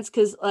advance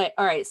because, like,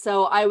 all right,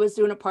 so I was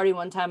doing a party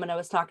one time and I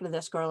was talking to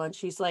this girl and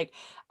she's like,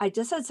 I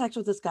just had sex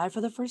with this guy for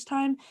the first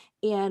time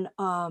and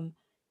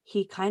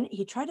he tried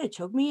to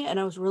choke me and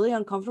I was really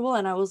uncomfortable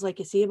and I was like,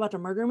 is he about to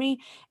murder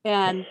me?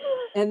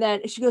 And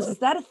then she goes, is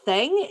that a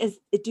thing?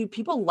 Do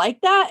people like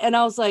that? And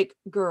I was like,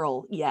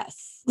 girl,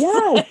 yes.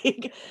 Yes.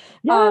 Like,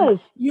 yes.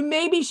 He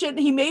maybe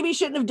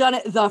shouldn't have done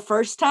it the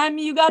first time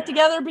you got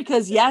together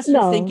because you're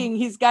thinking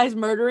he's guy's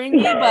murdering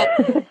me,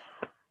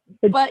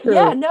 but true.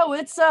 yeah, no,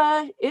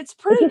 it's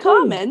pretty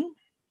common.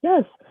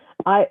 Yes.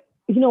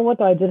 You know what,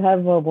 though? I did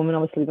have a woman I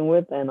was sleeping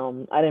with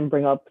and I didn't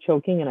bring up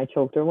choking and I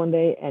choked her one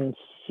day and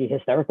she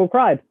hysterical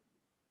cried.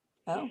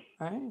 Oh, all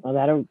right.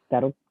 Well,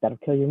 that'll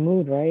kill your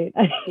mood, right?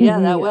 Yeah,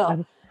 that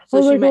will.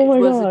 So she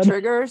was a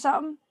trigger or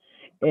something?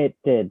 It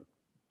did.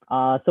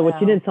 So what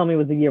she didn't tell me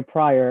was a year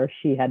prior,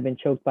 she had been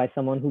choked by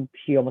someone who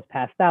she almost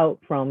passed out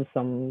from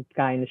some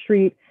guy in the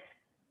street.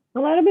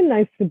 Well, that'd have been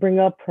nice to bring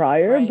up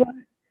prior, right. But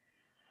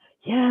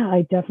yeah,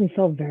 I definitely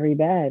felt very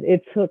bad.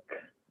 It took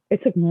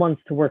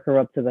months to work her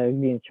up to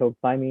being choked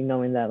by me,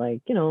 knowing that,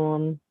 like,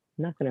 I'm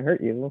not going to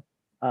hurt you.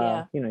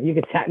 You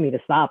could tap me to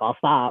stop, I'll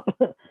stop.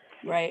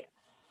 Right.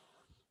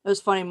 It was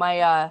funny.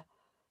 I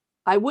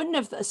wouldn't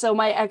have. So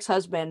my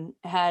ex-husband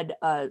had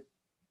a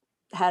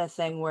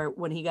thing where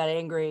when he got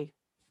angry,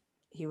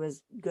 he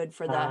was good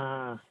for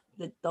the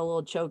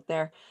little choke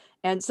there.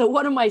 And so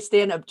one of my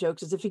stand-up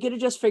jokes is, if you could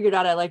have just figured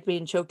out I like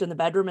being choked in the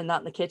bedroom and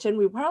not in the kitchen,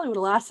 we probably would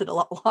have lasted a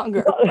lot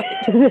longer.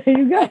 There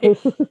you go. Right?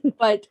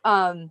 But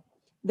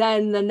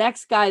then the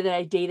next guy that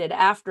I dated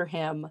after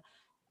him,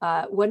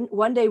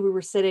 one day we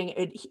were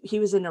sitting, he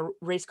was in a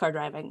race car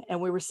driving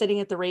and we were sitting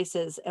at the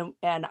races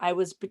and I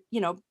was,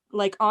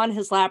 like on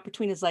his lap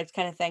between his legs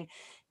kind of thing.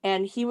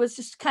 And he was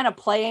just kind of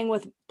playing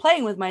with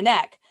my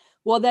neck.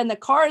 Well, then the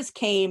cars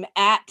came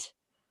at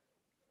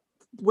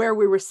where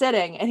we were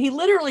sitting and he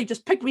literally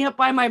just picked me up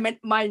by my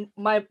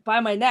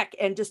neck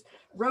and just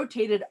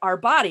rotated our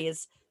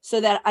bodies so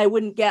that I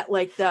wouldn't get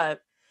like the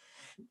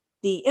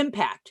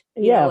impact,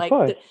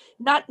 like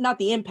not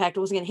the impact.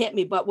 It wasn't going to hit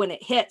me, but when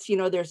it hits,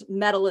 there's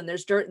metal and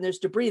there's dirt and there's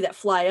debris that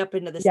fly up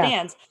into the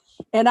stands.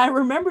 And I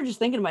remember just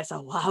thinking to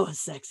myself, wow, I was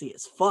sexy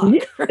as fuck.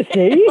 Yeah, Right?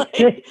 see? Like,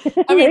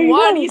 I There mean, you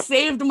one, go. he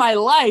saved my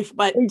life,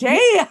 but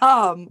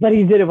damn. But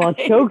he did it while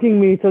Right? choking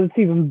me, so it's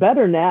even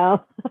better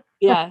now.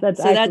 Yeah.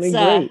 That's So actually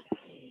great.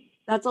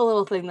 that's a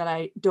little thing that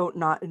I don't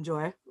not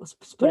enjoy. Let's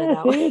put it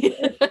Yeah, that see, way.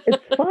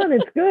 it's fun.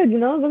 It's good, you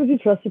know, as long as you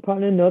trust your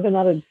partner, know they're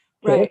not a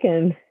Right. dick,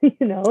 and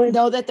you know,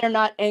 Know that they're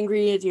not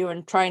angry at you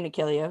and trying to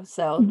kill you.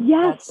 So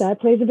yes, that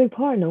plays a big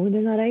part. Knowing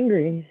they're not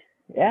angry.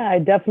 Yeah, I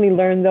definitely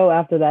learned though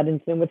after that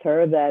incident with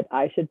her that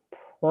I should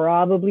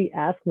probably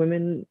ask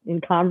women in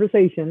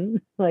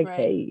conversation, like, right.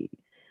 "Hey,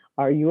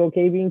 are you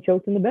okay being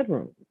choked in the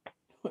bedroom?"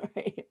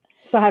 Right.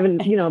 So having,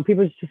 you know,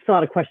 people just fill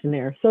out a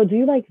questionnaire. So do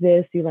you like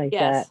this? Do you like that?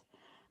 Yes.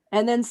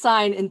 And then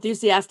sign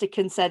enthusiastic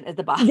consent at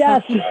the bottom.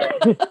 Yes.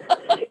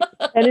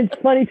 And it's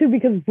funny too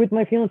because with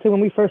my fiance, when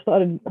we first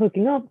started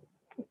hooking up,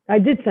 I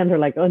did send her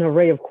like an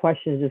array of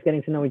questions, just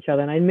getting to know each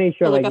other, and I made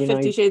sure, like like, a you know,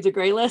 50 Shades of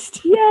Grey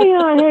list. yeah, hey,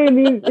 I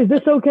mean, is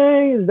this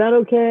okay? Is that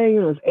okay?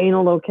 You know, is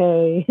anal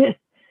okay?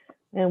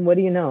 And what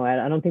do you know?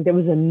 I don't think there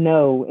was a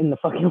no in the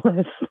fucking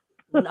list.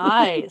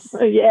 Nice.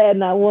 Yeah,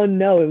 not one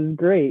no. It was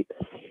great.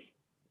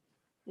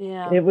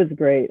 Yeah. It was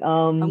great.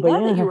 I'm but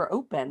glad yeah. that you were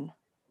open.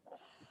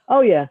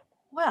 Oh yeah.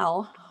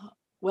 Well,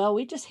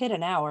 we just hit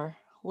an hour,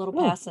 a little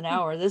Oh. past an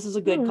hour. This is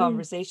a good Oh,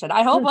 conversation.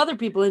 I hope other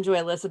people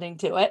enjoy listening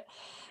to it.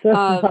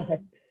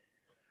 So,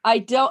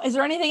 is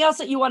there anything else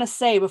that you want to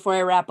say before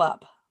I wrap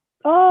up?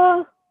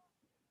 no,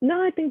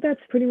 I think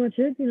that's pretty much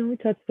it. You know, we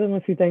touched on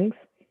a few things.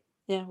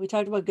 Yeah, we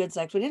talked about good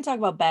sex. We didn't talk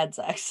about bad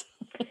sex.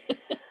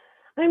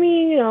 I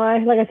mean, you know,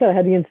 like I said, I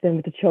had the incident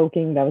with the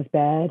choking. That was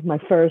bad. My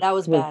first That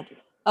was bad.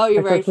 Oh,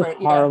 your very first.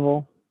 was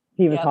horrible.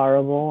 Yeah. He was Yep.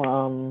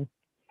 horrible.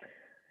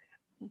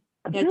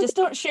 Yeah, just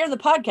don't share the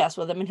podcast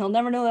with him, and he'll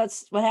never know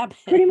that's what happened.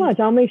 Pretty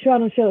much, I'll make sure I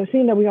don't share.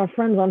 Seeing that we are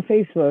friends on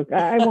Facebook,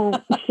 I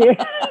won't share.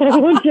 I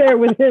won't share it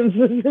with him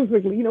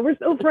specifically. You know, we're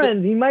still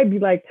friends. He might be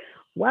like,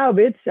 "Wow,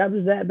 bitch, that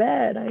was that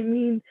bad." I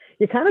mean,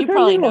 you kind of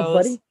probably turned me off,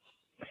 knows. buddy.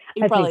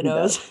 He probably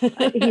knows.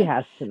 He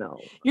has to know.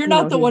 You're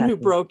not the one who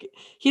broke.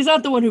 He's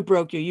not the one who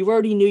broke you. You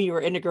already knew you were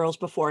into girls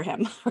before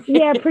him. Right?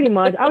 Yeah, pretty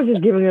much. I was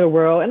just giving it a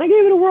whirl, and I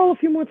gave it a whirl a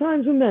few more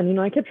times with men. You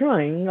know, I kept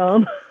trying,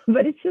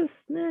 but it's just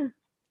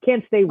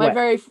can't stay wet.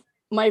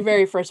 My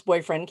very first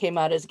boyfriend came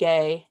out as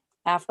gay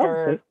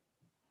after,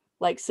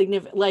 like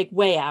significant, like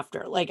way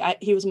after. Like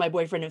he was my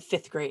boyfriend in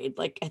 5th grade.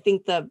 Like I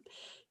think the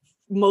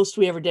most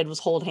we ever did was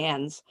hold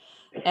hands,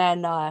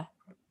 and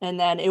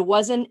then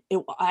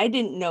I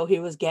didn't know he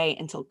was gay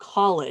until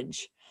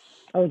college.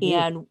 Oh,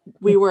 and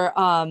we were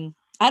I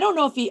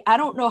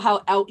don't know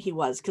how out he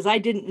was because I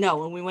didn't know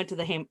when we went to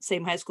the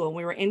same high school, and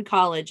we were in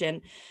college,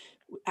 and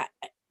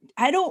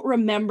I don't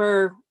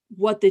remember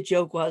what the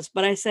joke was,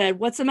 but I said,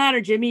 "What's the matter,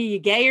 Jimmy? You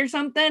gay or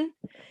something?"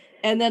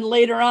 And then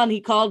later on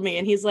he called me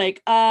and he's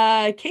like,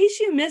 in case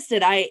you missed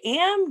it, I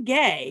am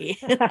gay.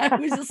 And I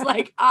was just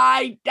like,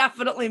 I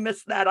definitely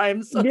missed that. I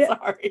am so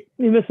sorry.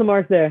 You missed the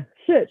mark there.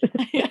 Shit.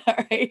 Yeah,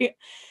 right.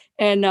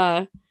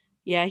 And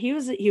he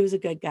was a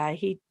good guy.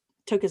 He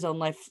took his own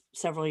life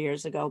several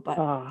years ago, but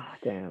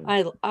damn.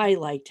 I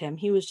liked him.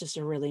 He was just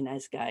a really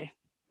nice guy.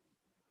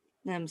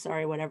 I'm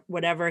sorry,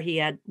 whatever he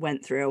had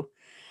went through.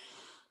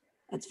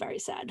 That's very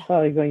sad.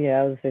 Probably going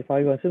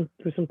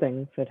through some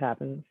things. It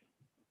happens.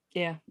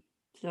 Yeah.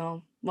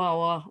 So,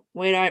 well,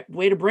 way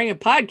to bring a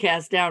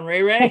podcast down,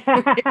 Ray.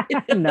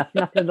 No,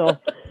 not at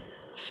all.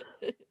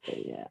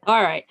 Yeah.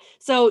 All right.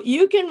 So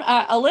you can,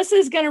 Alyssa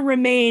is going to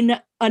remain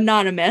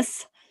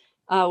anonymous,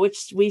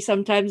 which we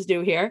sometimes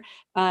do here.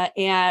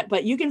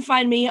 But you can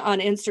find me on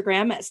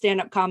Instagram at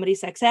Stand Up Comedy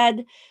Sex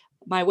Ed.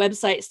 My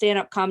website,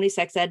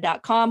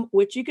 standupcomedysexed.com,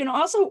 which you can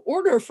also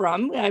order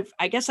from.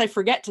 I guess I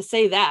forget to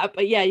say that,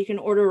 but yeah, you can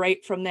order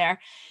right from there.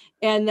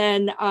 And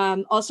then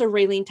also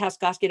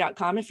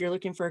RayleneTaskoski.com if you're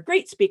looking for a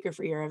great speaker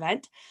for your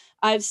event.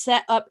 I've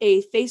set up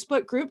a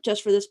Facebook group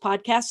just for this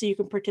podcast so you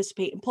can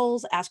participate in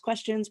polls, ask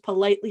questions,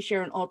 politely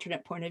share an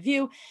alternate point of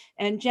view,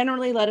 and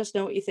generally let us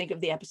know what you think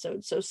of the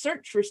episode. So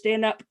search for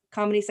Stand Up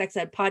Comedy Sex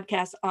Ed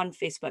Podcast on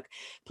Facebook.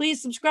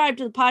 Please subscribe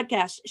to the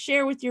podcast,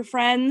 share with your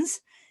friends,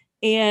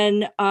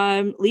 and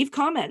leave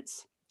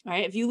comments. All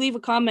right. If you leave a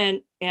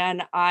comment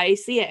and I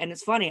see it and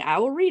it's funny, I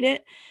will read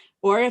it.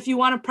 Or if you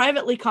want to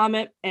privately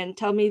comment and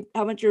tell me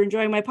how much you're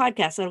enjoying my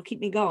podcast, that'll keep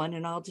me going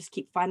and I'll just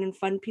keep finding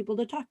fun people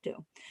to talk to.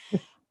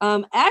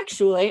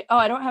 Actually,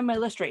 I don't have my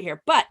list right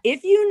here, but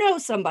if you know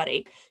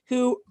somebody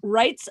who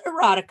writes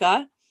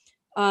erotica,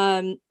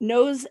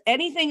 knows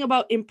anything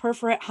about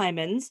imperforate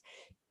hymens,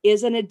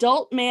 is an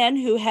adult man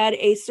who had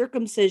a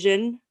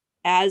circumcision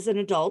as an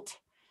adult,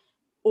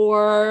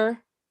 or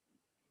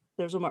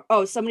there's one more.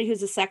 Oh, somebody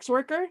who's a sex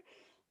worker,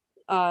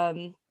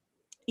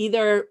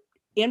 either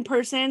in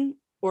person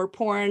or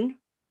porn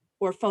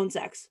or phone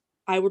sex.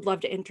 I would love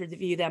to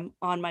interview them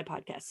on my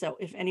podcast. So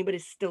if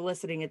anybody's still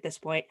listening at this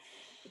point,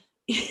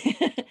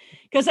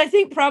 because I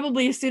think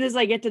probably as soon as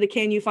I get to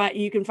the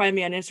you can find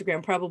me on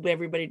Instagram, probably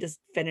everybody just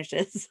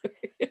finishes.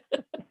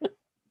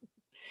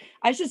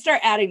 I should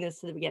start adding this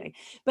to the beginning.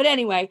 But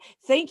anyway,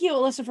 thank you,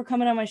 Alyssa, for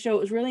coming on my show.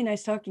 It was really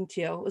nice talking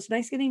to you. It was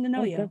nice getting to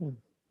know you. Definitely.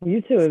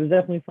 You too. It was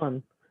definitely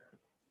fun.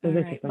 It was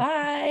All right. interesting.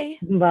 Bye.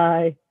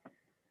 Bye.